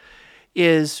encounter,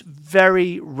 is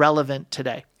very relevant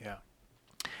today. Yeah.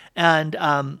 And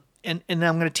I'm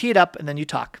going to tee it up and then you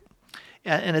talk.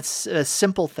 And it's a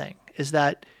simple thing, is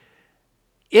that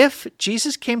if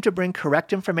Jesus came to bring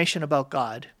correct information about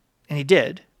God, and he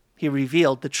did, he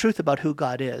revealed the truth about who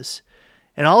God is,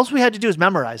 and all we had to do is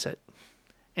memorize it.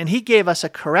 And he gave us a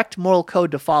correct moral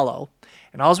code to follow,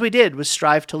 and all we did was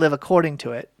strive to live according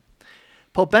to it.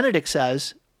 Pope Benedict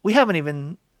says, we haven't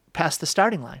even passed the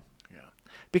starting line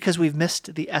because we've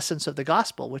missed the essence of the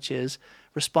gospel, which is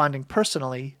responding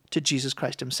personally to Jesus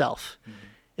Christ himself. Mm-hmm.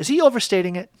 Is he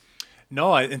overstating it?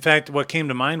 No, in fact, what came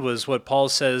to mind was what Paul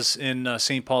says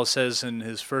St. Paul says in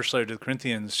his first letter to the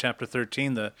Corinthians, chapter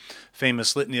 13, the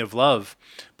famous litany of love.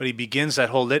 But he begins that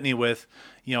whole litany with,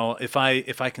 if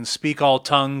I can speak all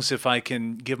tongues, if I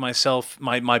can give myself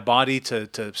my body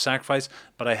to sacrifice,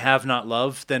 but I have not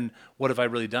love, then what have I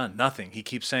really done? Nothing. He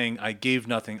keeps saying, I gave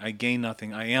nothing, I gained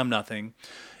nothing, I am nothing.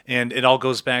 And it all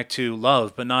goes back to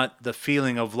love, but not the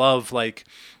feeling of love like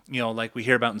we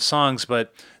hear about in songs,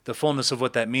 but the fullness of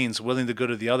what that means, willing the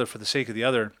good of the other for the sake of the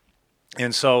other.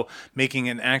 And so making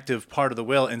an active part of the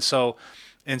will. And so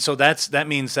that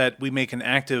means that we make an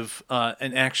act of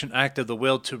the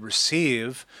will to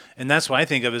receive. And that's what I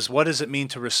think of is, what does it mean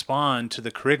to respond to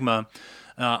the kerygma?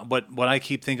 What I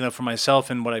keep thinking of for myself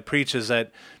and what I preach is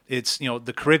that it's,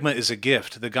 the kerygma is a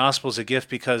gift. The gospel is a gift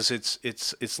because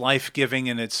it's life-giving,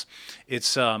 and it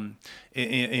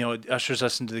ushers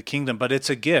us into the kingdom, but it's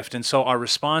a gift. And so our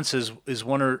response is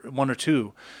one or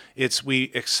two. It's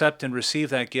we accept and receive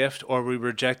that gift, or we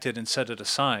reject it and set it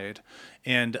aside.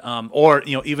 And or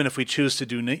even if we choose to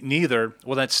do neither,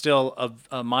 well, that's still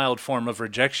a mild form of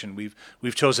rejection.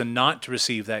 We've chosen not to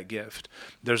receive that gift.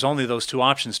 There's only those two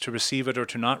options: to receive it or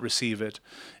to not receive it.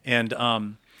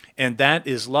 And that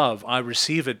is love. I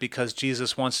receive it because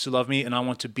Jesus wants to love me, and I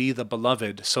want to be the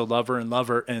beloved. So lover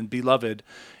and beloved.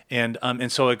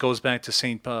 And so it goes back to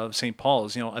St.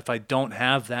 Paul's. If I don't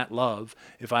have that love,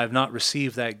 if I have not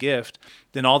received that gift,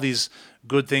 then all these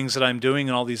good things that I'm doing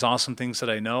and all these awesome things that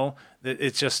I know,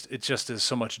 it just is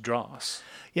so much dross.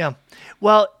 Yeah.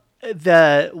 Well,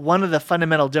 one of the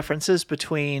fundamental differences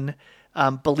between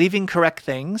believing correct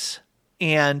things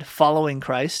and following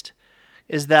Christ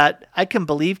is that I can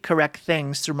believe correct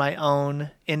things through my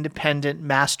own independent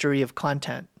mastery of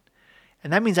content.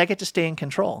 And that means I get to stay in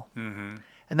control. Mm-hmm.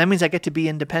 And that means I get to be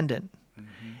independent.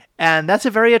 Mm-hmm. And that's a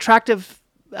very attractive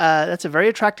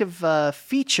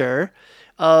feature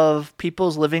of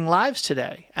people's living lives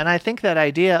today. And I think that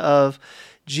idea of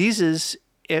Jesus,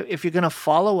 if you're going to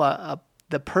follow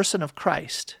the person of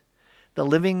Christ, the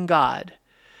living God,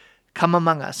 come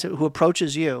among us, who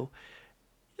approaches you,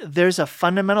 there's a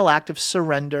fundamental act of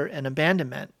surrender and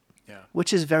abandonment,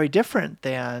 which is very different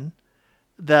than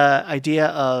the idea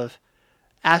of,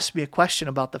 ask me a question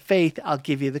about the faith, I'll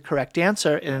give you the correct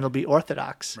answer, and it'll be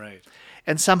orthodox. Right.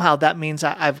 And somehow that means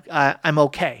I'm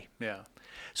okay. Yeah.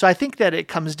 So I think that it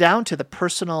comes down to the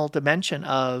personal dimension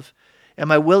of,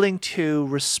 am I willing to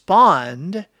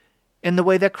respond in the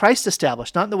way that Christ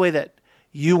established, not in the way that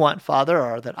you want, Father,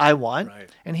 or that I want. Right.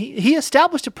 And he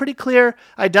established a pretty clear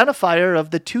identifier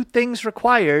of the two things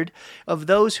required of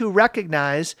those who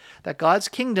recognize that God's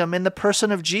kingdom in the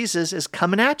person of Jesus is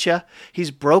coming at you.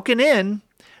 He's broken in,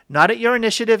 not at your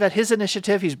initiative, at his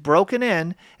initiative. He's broken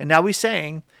in, and now he's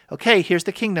saying, okay, here's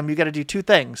the kingdom. You got to do two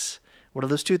things. What are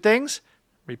those two things?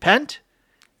 Repent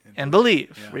and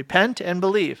believe. Yeah. Repent and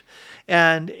believe.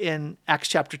 And in Acts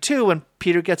chapter 2, when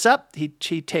Peter gets up, he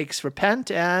takes repent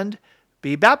and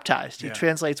be baptized. He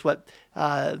translates what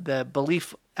the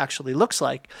belief actually looks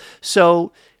like.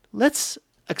 So let's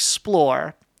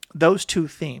explore those two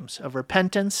themes of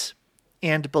repentance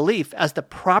and belief as the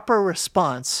proper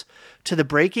response to the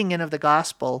breaking in of the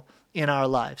gospel in our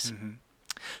lives. Mm-hmm.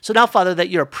 So now, Father, that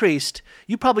you're a priest,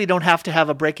 you probably don't have to have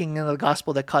a breaking in of the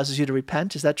gospel that causes you to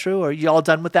repent. Is that true? Or are you all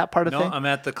done with that part of thing? No, I'm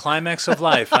at the climax of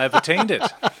life. I've attained it.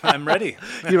 I'm ready.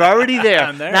 You're already there.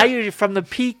 I'm there. Now you're from the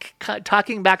peak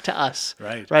talking back to us.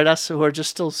 Right. Us who are just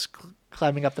still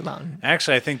climbing up the mountain.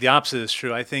 Actually, I think the opposite is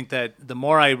true. I think that the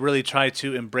more I really try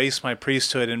to embrace my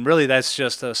priesthood, and really that's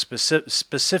just a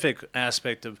specific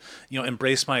aspect of,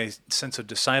 embrace my sense of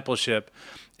discipleship,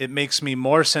 it makes me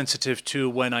more sensitive to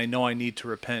when I know I need to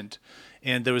repent.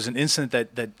 And there was an incident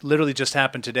that literally just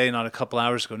happened today, not a couple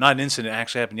hours ago. Not an incident, it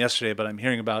actually happened yesterday, but I'm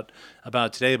hearing about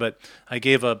it today. But I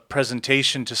gave a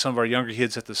presentation to some of our younger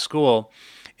kids at the school,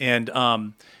 and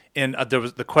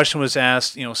the question was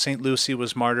asked, St. Lucy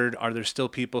was martyred. Are there still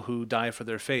people who die for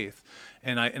their faith?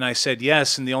 And I said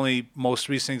yes. And the only most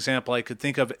recent example I could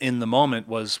think of in the moment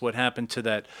was what happened to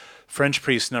that French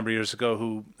priest a number of years ago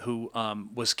who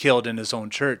was killed in his own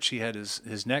church. He had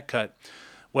his neck cut.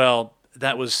 Well,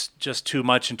 that was just too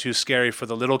much and too scary for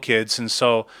the little kids. And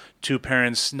so two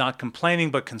parents not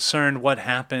complaining but concerned, what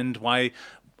happened, why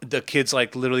the kids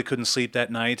literally couldn't sleep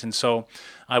that night. And so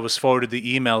I was forwarded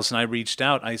the emails and I reached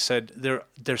out. I said,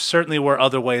 there certainly were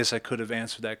other ways I could have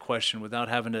answered that question without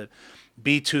having to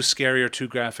be too scary or too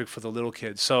graphic for the little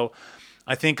kids. So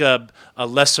I think a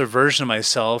lesser version of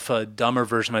myself, a dumber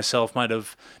version of myself might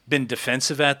have been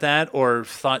defensive at that or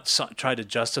tried to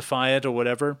justify it or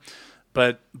whatever.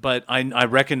 But I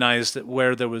recognized that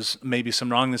where there was maybe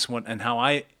some wrongness and how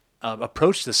I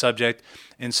approached the subject,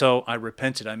 and so I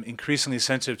repented. I'm increasingly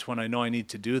sensitive to when I know I need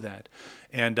to do that.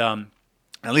 And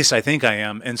At least I think I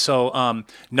am. And so,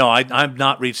 no, I've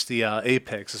not reached the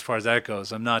apex as far as that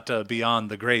goes. I'm not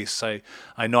beyond the grace. I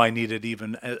know I need it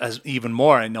even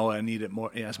more. I know I need it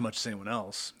more, as much as anyone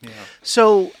else. Yeah.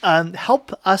 So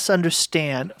help us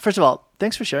understand. First of all,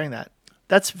 thanks for sharing that.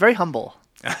 That's very humble.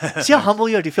 See how humble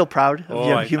you are? Do you feel proud of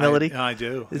your humility? I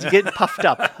do. It's getting puffed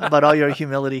up about all your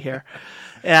humility here.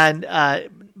 And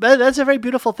but that's a very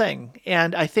beautiful thing.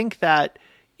 And I think that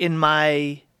in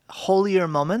my holier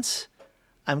moments,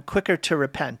 I'm quicker to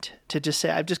repent, to just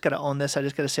say, I've just got to own this. I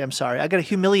just got to say, I'm sorry. I got to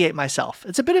humiliate myself.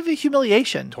 It's a bit of a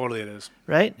humiliation. Totally it is.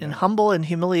 Right? Yeah. And humble and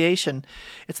humiliation.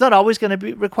 It's not always going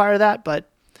to require that, but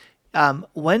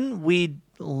when we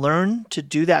learn to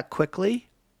do that quickly,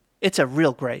 it's a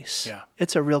real grace. Yeah.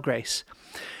 It's a real grace.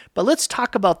 But let's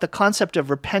talk about the concept of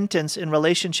repentance in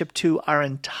relationship to our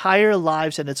entire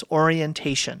lives and its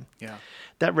orientation. Yeah.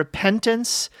 That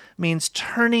repentance means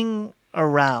turning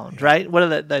around, right? What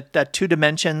are the two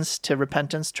dimensions to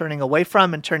repentance? Turning away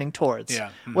from and turning towards. Yeah.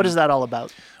 Mm-hmm. What is that all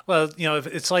about? Well,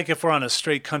 it's like if we're on a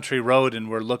straight country road and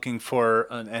we're looking for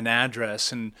an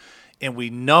address and we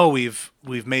know we've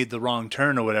made the wrong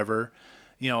turn or whatever,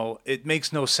 it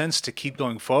makes no sense to keep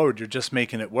going forward. You're just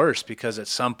making it worse because at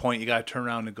some point you got to turn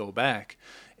around and go back.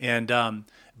 And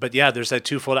but yeah, there's that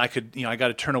twofold. I got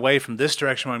to turn away from this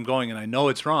direction where I'm going, and I know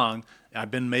it's wrong. I've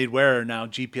been made aware now,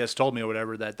 GPS told me or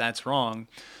whatever, that's wrong.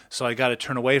 So I got to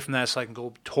turn away from that so I can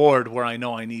go toward where I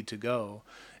know I need to go.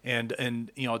 And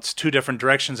it's two different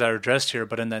directions that are addressed here,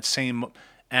 but in that same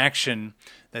action,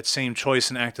 that same choice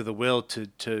and act of the will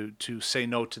to say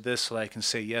no to this so that I can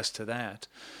say yes to that.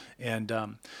 And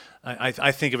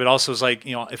I think of it also as like,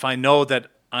 if I know that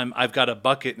I've got a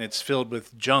bucket and it's filled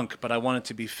with junk, but I want it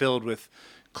to be filled with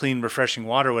clean, refreshing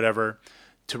water or whatever,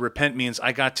 to repent means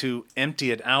I got to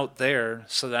empty it out there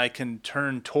so that I can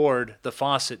turn toward the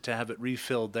faucet to have it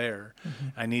refilled there. Mm-hmm.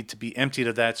 I need to be emptied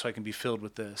of that so I can be filled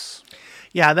with this.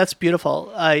 Yeah, that's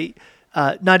beautiful.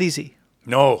 Not easy.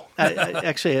 No.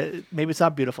 Actually, maybe it's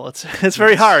not beautiful. It's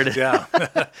very hard. Yeah.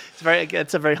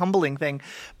 It's a very humbling thing.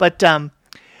 But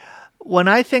when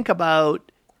I think about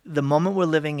the moment we're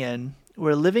living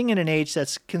in an age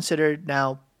that's considered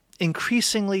now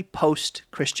increasingly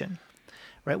post-Christian.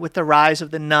 Right, with the rise of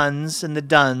the nuns and the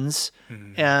duns,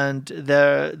 mm-hmm. and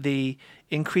the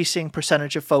increasing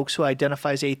percentage of folks who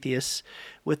identify as atheists,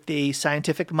 with the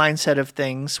scientific mindset of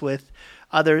things, with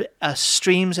other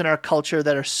streams in our culture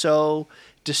that are so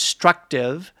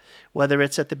destructive, whether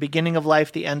it's at the beginning of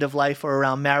life, the end of life, or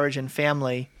around marriage and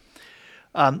family,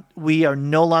 we are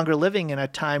no longer living in a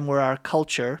time where our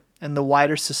culture and the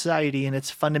wider society and its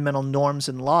fundamental norms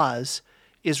and laws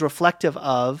is reflective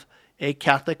of a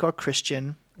Catholic or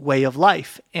Christian way of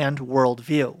life and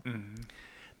worldview. Mm-hmm.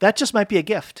 That just might be a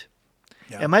gift.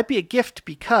 Yeah. It might be a gift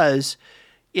because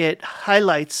it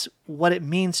highlights what it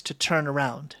means to turn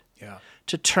around. Yeah.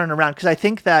 To turn around. Because I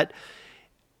think that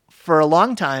for a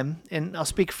long time, and I'll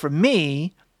speak for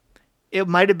me, it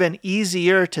might have been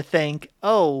easier to think,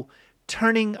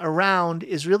 turning around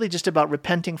is really just about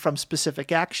repenting from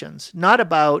specific actions, not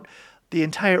about the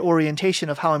entire orientation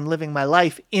of how I'm living my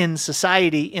life in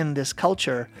society, in this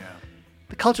culture. Yeah.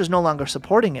 The culture is no longer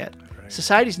supporting it. Right.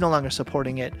 Society is no longer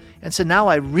supporting it. And so now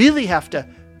I really have to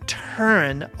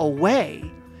turn away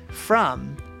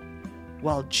from,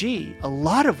 a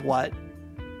lot of what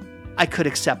I could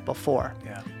accept before.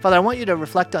 Yeah. Father, I want you to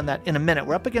reflect on that in a minute.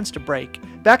 We're up against a break.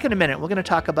 Back in a minute, we're going to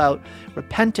talk about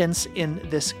repentance in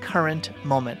this current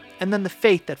moment and then the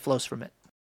faith that flows from it.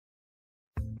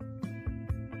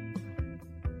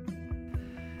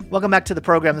 Welcome back to the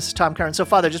program. This is Tom Curran. So,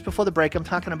 Father, just before the break, I'm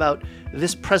talking about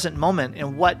this present moment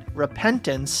and what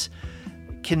repentance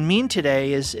can mean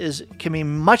today can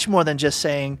mean much more than just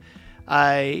saying,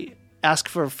 I ask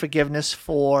for forgiveness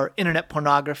for internet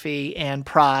pornography and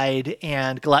pride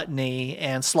and gluttony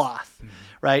and sloth, mm-hmm.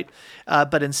 right?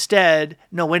 But instead,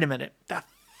 no, wait a minute. The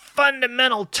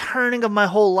fundamental turning of my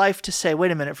whole life to say,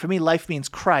 wait a minute, for me, life means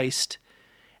Christ,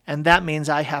 and that means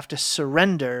I have to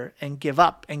surrender and give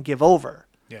up and give over.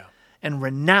 Yeah. And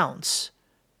renounce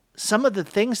some of the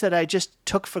things that I just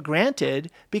took for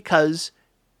granted because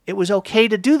it was okay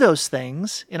to do those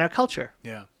things in our culture.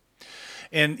 Yeah.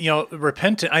 And,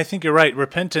 repentance, I think you're right.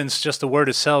 Repentance, just the word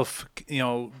itself,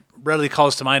 readily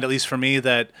calls to mind, at least for me,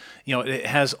 that, it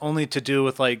has only to do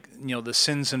with the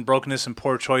sins and brokenness and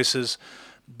poor choices.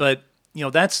 But,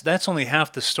 that's only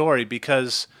half the story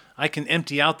because I can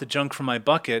empty out the junk from my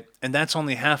bucket, and that's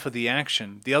only half of the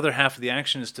action. The other half of the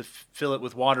action is to fill it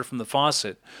with water from the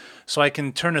faucet. So I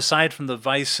can turn aside from the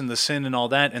vice and the sin and all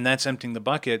that, and that's emptying the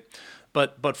bucket.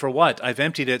 But for what? I've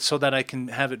emptied it so that I can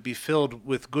have it be filled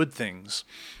with good things.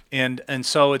 And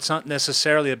so it's not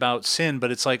necessarily about sin, but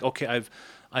it's like, okay,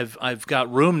 I've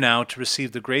got room now to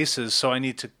receive the graces, so I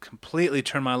need to completely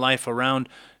turn my life around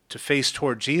to face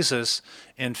toward Jesus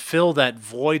and fill that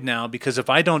void now, because if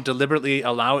I don't deliberately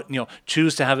allow it,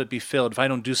 choose to have it be filled, if I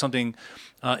don't do something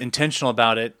intentional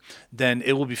about it, then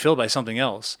it will be filled by something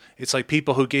else. It's like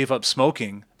people who gave up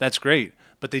smoking. That's great,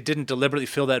 but they didn't deliberately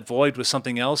fill that void with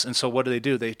something else, and so what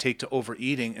do? They take to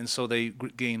overeating, and so they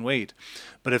gain weight.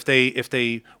 But if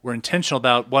they were intentional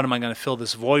about what am I going to fill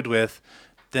this void with,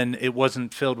 then it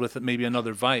wasn't filled with maybe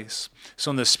another vice.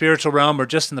 So in the spiritual realm, or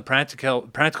just in the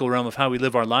practical realm of how we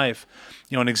live our life,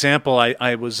 an example,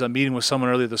 I was meeting with someone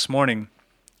earlier this morning.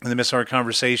 In the midst of our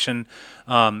conversation,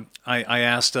 I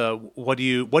asked, what do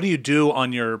you do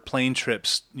on your plane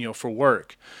trips, for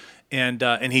work?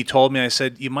 And he told me, I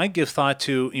said, you might give thought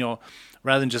to,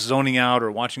 rather than just zoning out or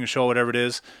watching a show, whatever it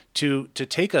is, to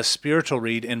take a spiritual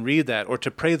read and read that, or to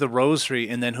pray the rosary,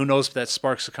 and then who knows if that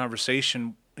sparks a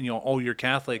conversation, oh, you're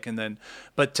Catholic, and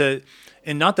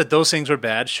not that those things are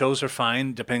bad. Shows are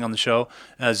fine, depending on the show.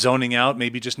 Zoning out,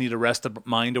 maybe just need to rest the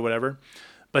mind or whatever.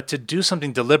 But to do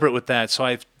something deliberate with that, so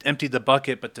I've emptied the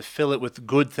bucket, but to fill it with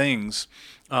good things,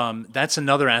 that's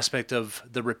another aspect of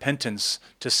the repentance,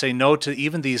 to say no to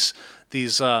even these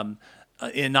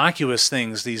innocuous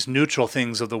things, these neutral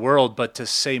things of the world, but to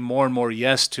say more and more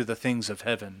yes to the things of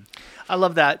heaven. I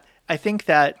love that. I think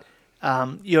that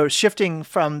you're shifting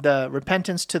from the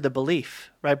repentance to the belief,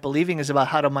 right? Believing is about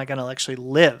how am I going to actually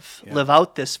live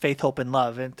out this faith, hope, and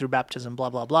love, and through baptism,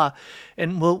 blah blah blah.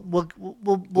 And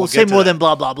we'll say more than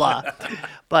blah blah blah.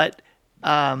 But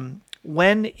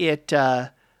when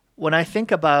I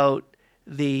think about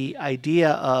the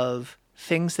idea of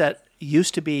things that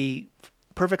used to be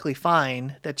perfectly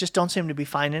fine that just don't seem to be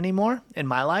fine anymore in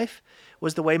my life,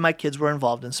 was the way my kids were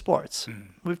involved in sports.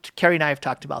 Carrie and I have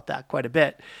talked about that quite a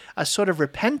bit. A sort of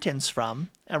repentance from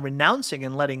and renouncing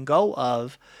and letting go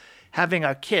of having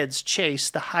our kids chase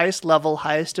the highest level,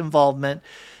 highest involvement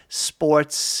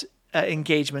sports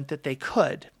engagement that they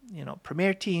could.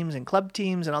 Premier teams and club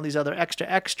teams and all these other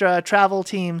extra travel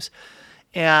teams.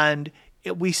 And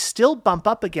we still bump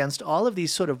up against all of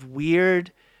these sort of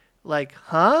weird,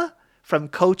 from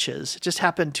coaches. It just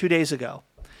happened 2 days ago.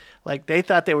 Like, they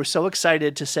thought they were so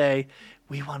excited to say,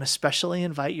 we want to specially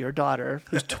invite your daughter,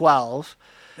 who's 12,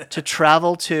 to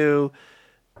travel to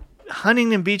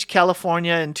Huntington Beach,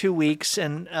 California in 2 weeks,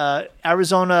 and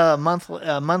Arizona a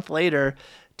month later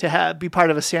to be part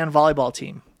of a sand volleyball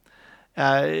team,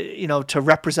 to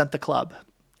represent the club.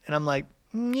 And I'm like,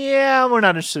 yeah, we're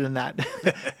not interested in that.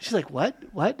 She's like, what?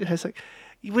 And I was like,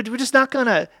 we're just not going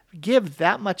to give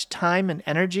that much time and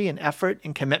energy and effort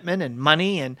and commitment and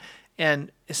money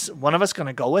and is one of us going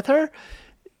to go with her?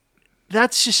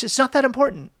 It's not that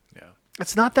important. Yeah.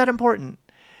 It's not that important.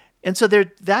 And so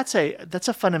that's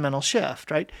a fundamental shift,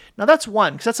 right? Now that's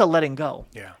one, because that's a letting go.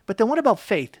 Yeah. But then what about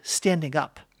faith, standing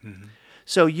up? Mm-hmm.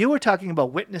 So you were talking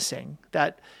about witnessing,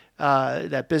 that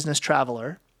business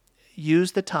traveler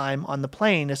used the time on the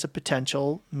plane as a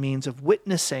potential means of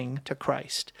witnessing to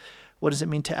Christ. What does it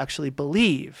mean to actually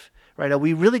believe? Right? Are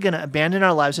we really going to abandon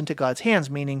our lives into God's hands,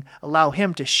 meaning allow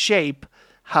Him to shape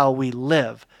how we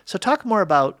live? So talk more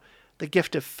about the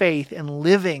gift of faith and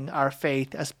living our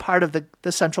faith as part of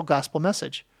the central gospel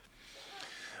message.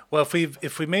 Well,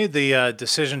 if we made the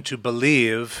decision to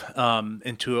believe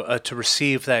and to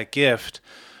receive that gift,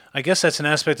 I guess that's an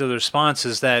aspect of the response,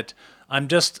 is that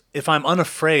if I'm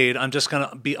unafraid, I'm just going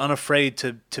to be unafraid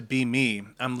to be me.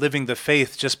 I'm living the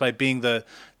faith just by being the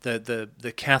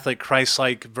Catholic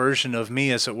Christ-like version of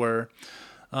me, as it were.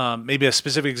 Maybe a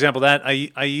specific example of that, I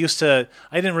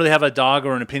didn't really have a dog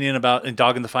or an opinion about a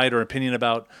dog in the fight, or opinion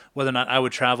about whether or not I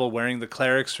would travel wearing the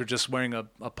clerics or just wearing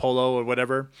a polo or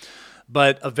whatever.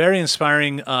 But a very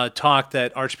inspiring talk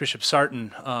that Archbishop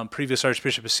Sarton, previous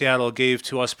Archbishop of Seattle, gave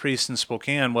to us priests in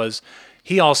Spokane was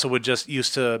he also would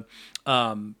used to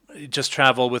just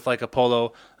travel with like a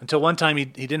polo, until one time he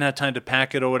didn't have time to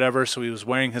pack it or whatever, so he was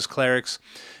wearing his clerics.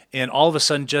 And all of a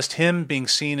sudden, just him being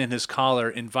seen in his collar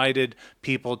invited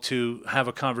people to have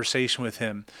a conversation with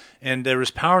him. And there is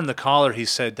power in the collar, he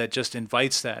said, that just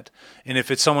invites that. And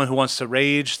if it's someone who wants to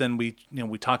rage, then we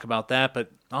talk about that.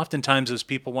 But oftentimes it's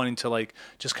people wanting to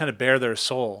just kind of bare their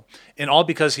soul. And all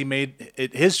because he made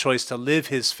it his choice to live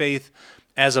his faith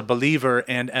as a believer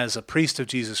and as a priest of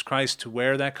Jesus Christ, to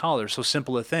wear that collar. So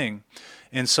simple a thing.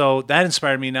 And so that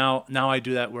inspired me. Now I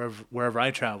do that wherever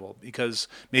I travel, because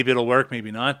maybe it'll work,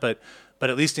 maybe not, but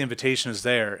at least the invitation is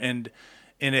there. And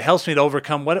it helps me to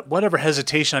overcome whatever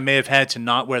hesitation I may have had to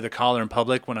not wear the collar in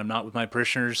public when I'm not with my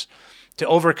parishioners, to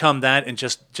overcome that and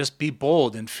just be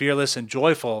bold and fearless and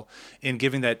joyful in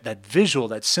giving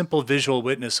that simple visual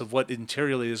witness of what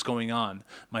interiorly is going on,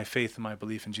 my faith and my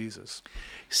belief in Jesus.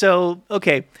 So,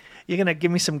 okay, you're going to give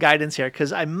me some guidance here,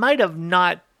 because I might have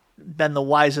not been the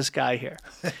wisest guy here.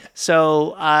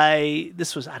 So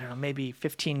this was, I don't know, maybe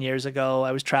 15 years ago.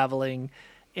 I was traveling,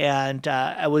 and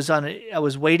I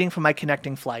was waiting for my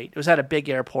connecting flight. It was at a big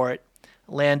airport.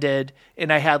 Landed,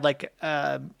 and I had like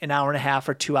an hour and a half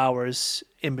or 2 hours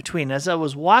in between. As I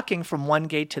was walking from one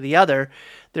gate to the other,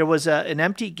 there was an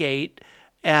empty gate,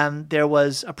 and there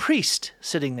was a priest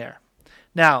sitting there.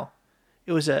 Now,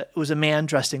 it was a man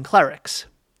dressed in clerics.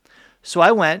 So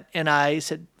I went and I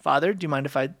said, "Father, do you mind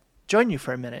if I join you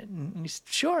for a minute?" And he said,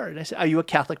 "Sure." And I said, "Are you a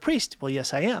Catholic priest?" "Well,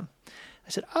 yes, I am."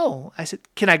 I said, "Oh." I said,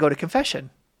 "Can I go to confession?"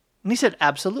 And he said,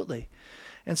 "Absolutely."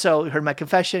 And so he heard my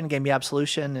confession, gave me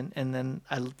absolution, and then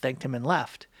I thanked him and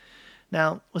left.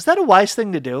 Now, was that a wise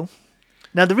thing to do?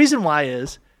 Now, the reason why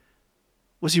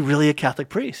was he really a Catholic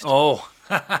priest? Oh.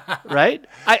 Right?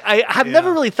 I have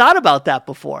never really thought about that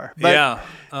before. But,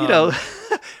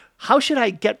 how should I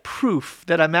get proof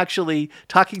that I'm actually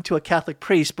talking to a Catholic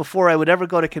priest before I would ever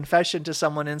go to confession to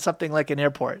someone in something like an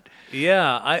airport?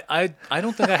 Yeah, I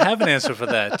don't think I have an answer for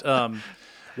that.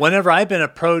 Whenever I have been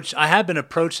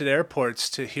approached at airports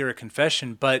to hear a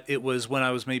confession, but it was when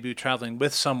I was maybe traveling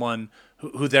with someone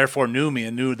who therefore knew me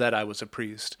and knew that I was a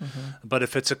priest. Mm-hmm. But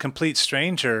if it's a complete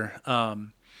stranger,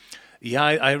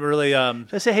 I really.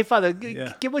 I say, "Hey, Father,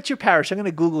 give what's your parish? I'm going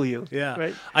to Google you." Yeah,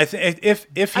 right. I think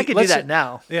if I could do that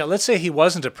now. Yeah, let's say he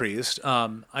wasn't a priest.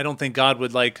 I don't think God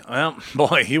would well,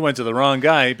 boy, he went to the wrong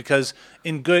guy, because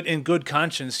in good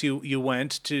conscience you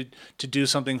went to do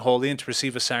something holy and to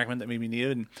receive a sacrament that maybe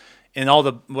needed, and all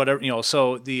the whatever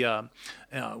So the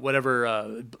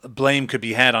whatever blame could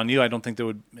be had on you, I don't think there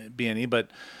would be any,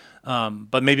 but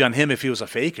maybe on him if he was a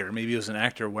faker, maybe he was an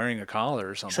actor wearing a collar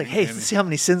or something. It's like, hey, see how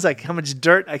many sins, how much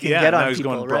dirt I can get on people. Yeah, he's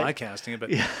going right? broadcasting it, but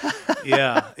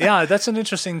yeah, that's an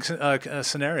interesting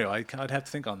scenario. I'd have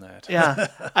to think on that. Yeah,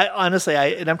 honestly,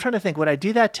 I'm trying to think, would I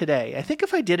do that today? I think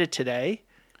if I did it today,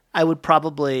 I would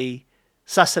probably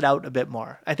suss it out a bit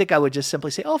more. I think I would just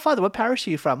simply say, "Oh, Father, what parish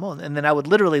are you from?" Oh, and then I would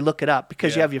literally look it up,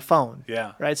 because you have your phone.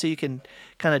 Yeah. Right? So you can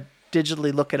kind of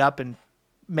digitally look it up and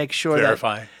make sure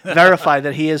verify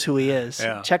that he is who he is.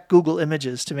 Yeah. Check Google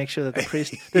Images to make sure that the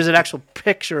priest, there's an actual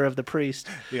picture of the priest.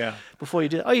 Yeah. Before you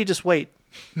do, you just wait.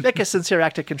 Make a sincere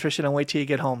act of contrition and wait till you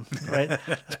get home. Right.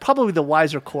 It's probably the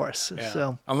wiser course. Yeah.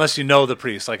 So unless you know the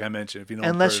priest, like I mentioned, if you know.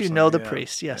 Unless you know the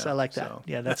priest, yes, I like that. So.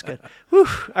 Yeah, that's good. Whew.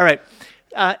 All right.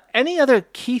 Any other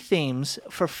key themes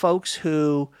for folks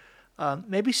who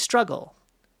maybe struggle?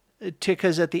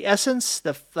 Because at the essence,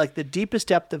 the deepest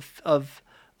depth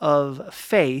of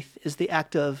faith is the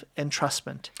act of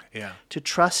entrustment. Yeah. To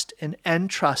trust and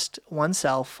entrust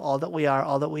oneself, all that we are,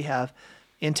 all that we have,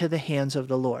 into the hands of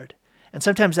the Lord. And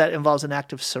sometimes that involves an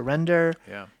act of surrender,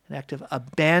 an act of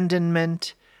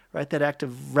abandonment, right? That act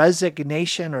of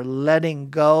resignation or letting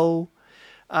go.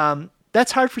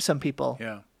 That's hard for some people.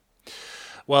 Yeah.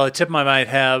 Well, a tip I might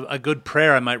have, a good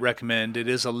prayer I might recommend. It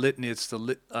is a litany. It's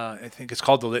I think it's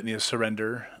called the Litany of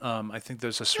Surrender. I think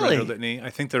there's a surrender litany. I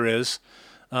think there is.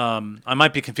 I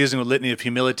might be confusing with Litany of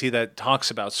Humility that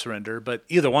talks about surrender, but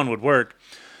either one would work.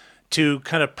 To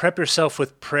kind of prep yourself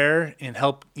with prayer and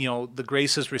help, the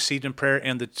graces received in prayer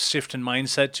and the shift in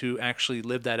mindset to actually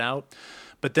live that out.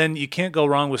 But then you can't go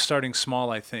wrong with starting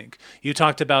small, I think. You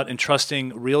talked about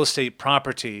entrusting real estate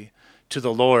property to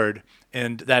the Lord,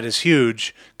 and that is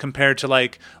huge compared to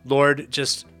Lord,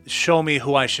 just show me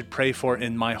who I should pray for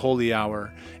in my holy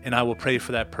hour, and I will pray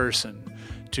for that person.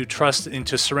 To trust and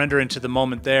to surrender into the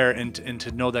moment there, and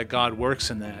to know that God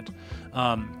works in that.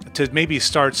 To maybe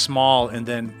start small and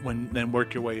then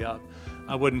work your way up.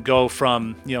 I wouldn't go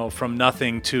from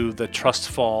nothing to the trust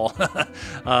fall.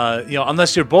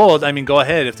 Unless you're bold. I mean, go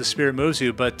ahead if the Spirit moves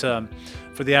you. But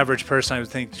for the average person, I would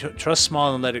think trust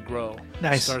small and let it grow.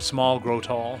 Nice. Start small, grow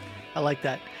tall. I like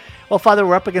that. Well, Father,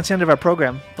 we're up against the end of our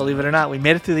program. Believe it or not, we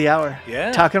made it through the hour.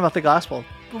 Yeah. Talking about the gospel.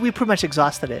 We pretty much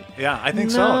exhausted it. Yeah, I think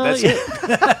so. That's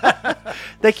it.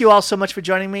 Thank you all so much for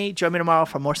joining me. Join me tomorrow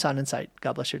for more Sound and Sight.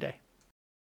 God bless your day.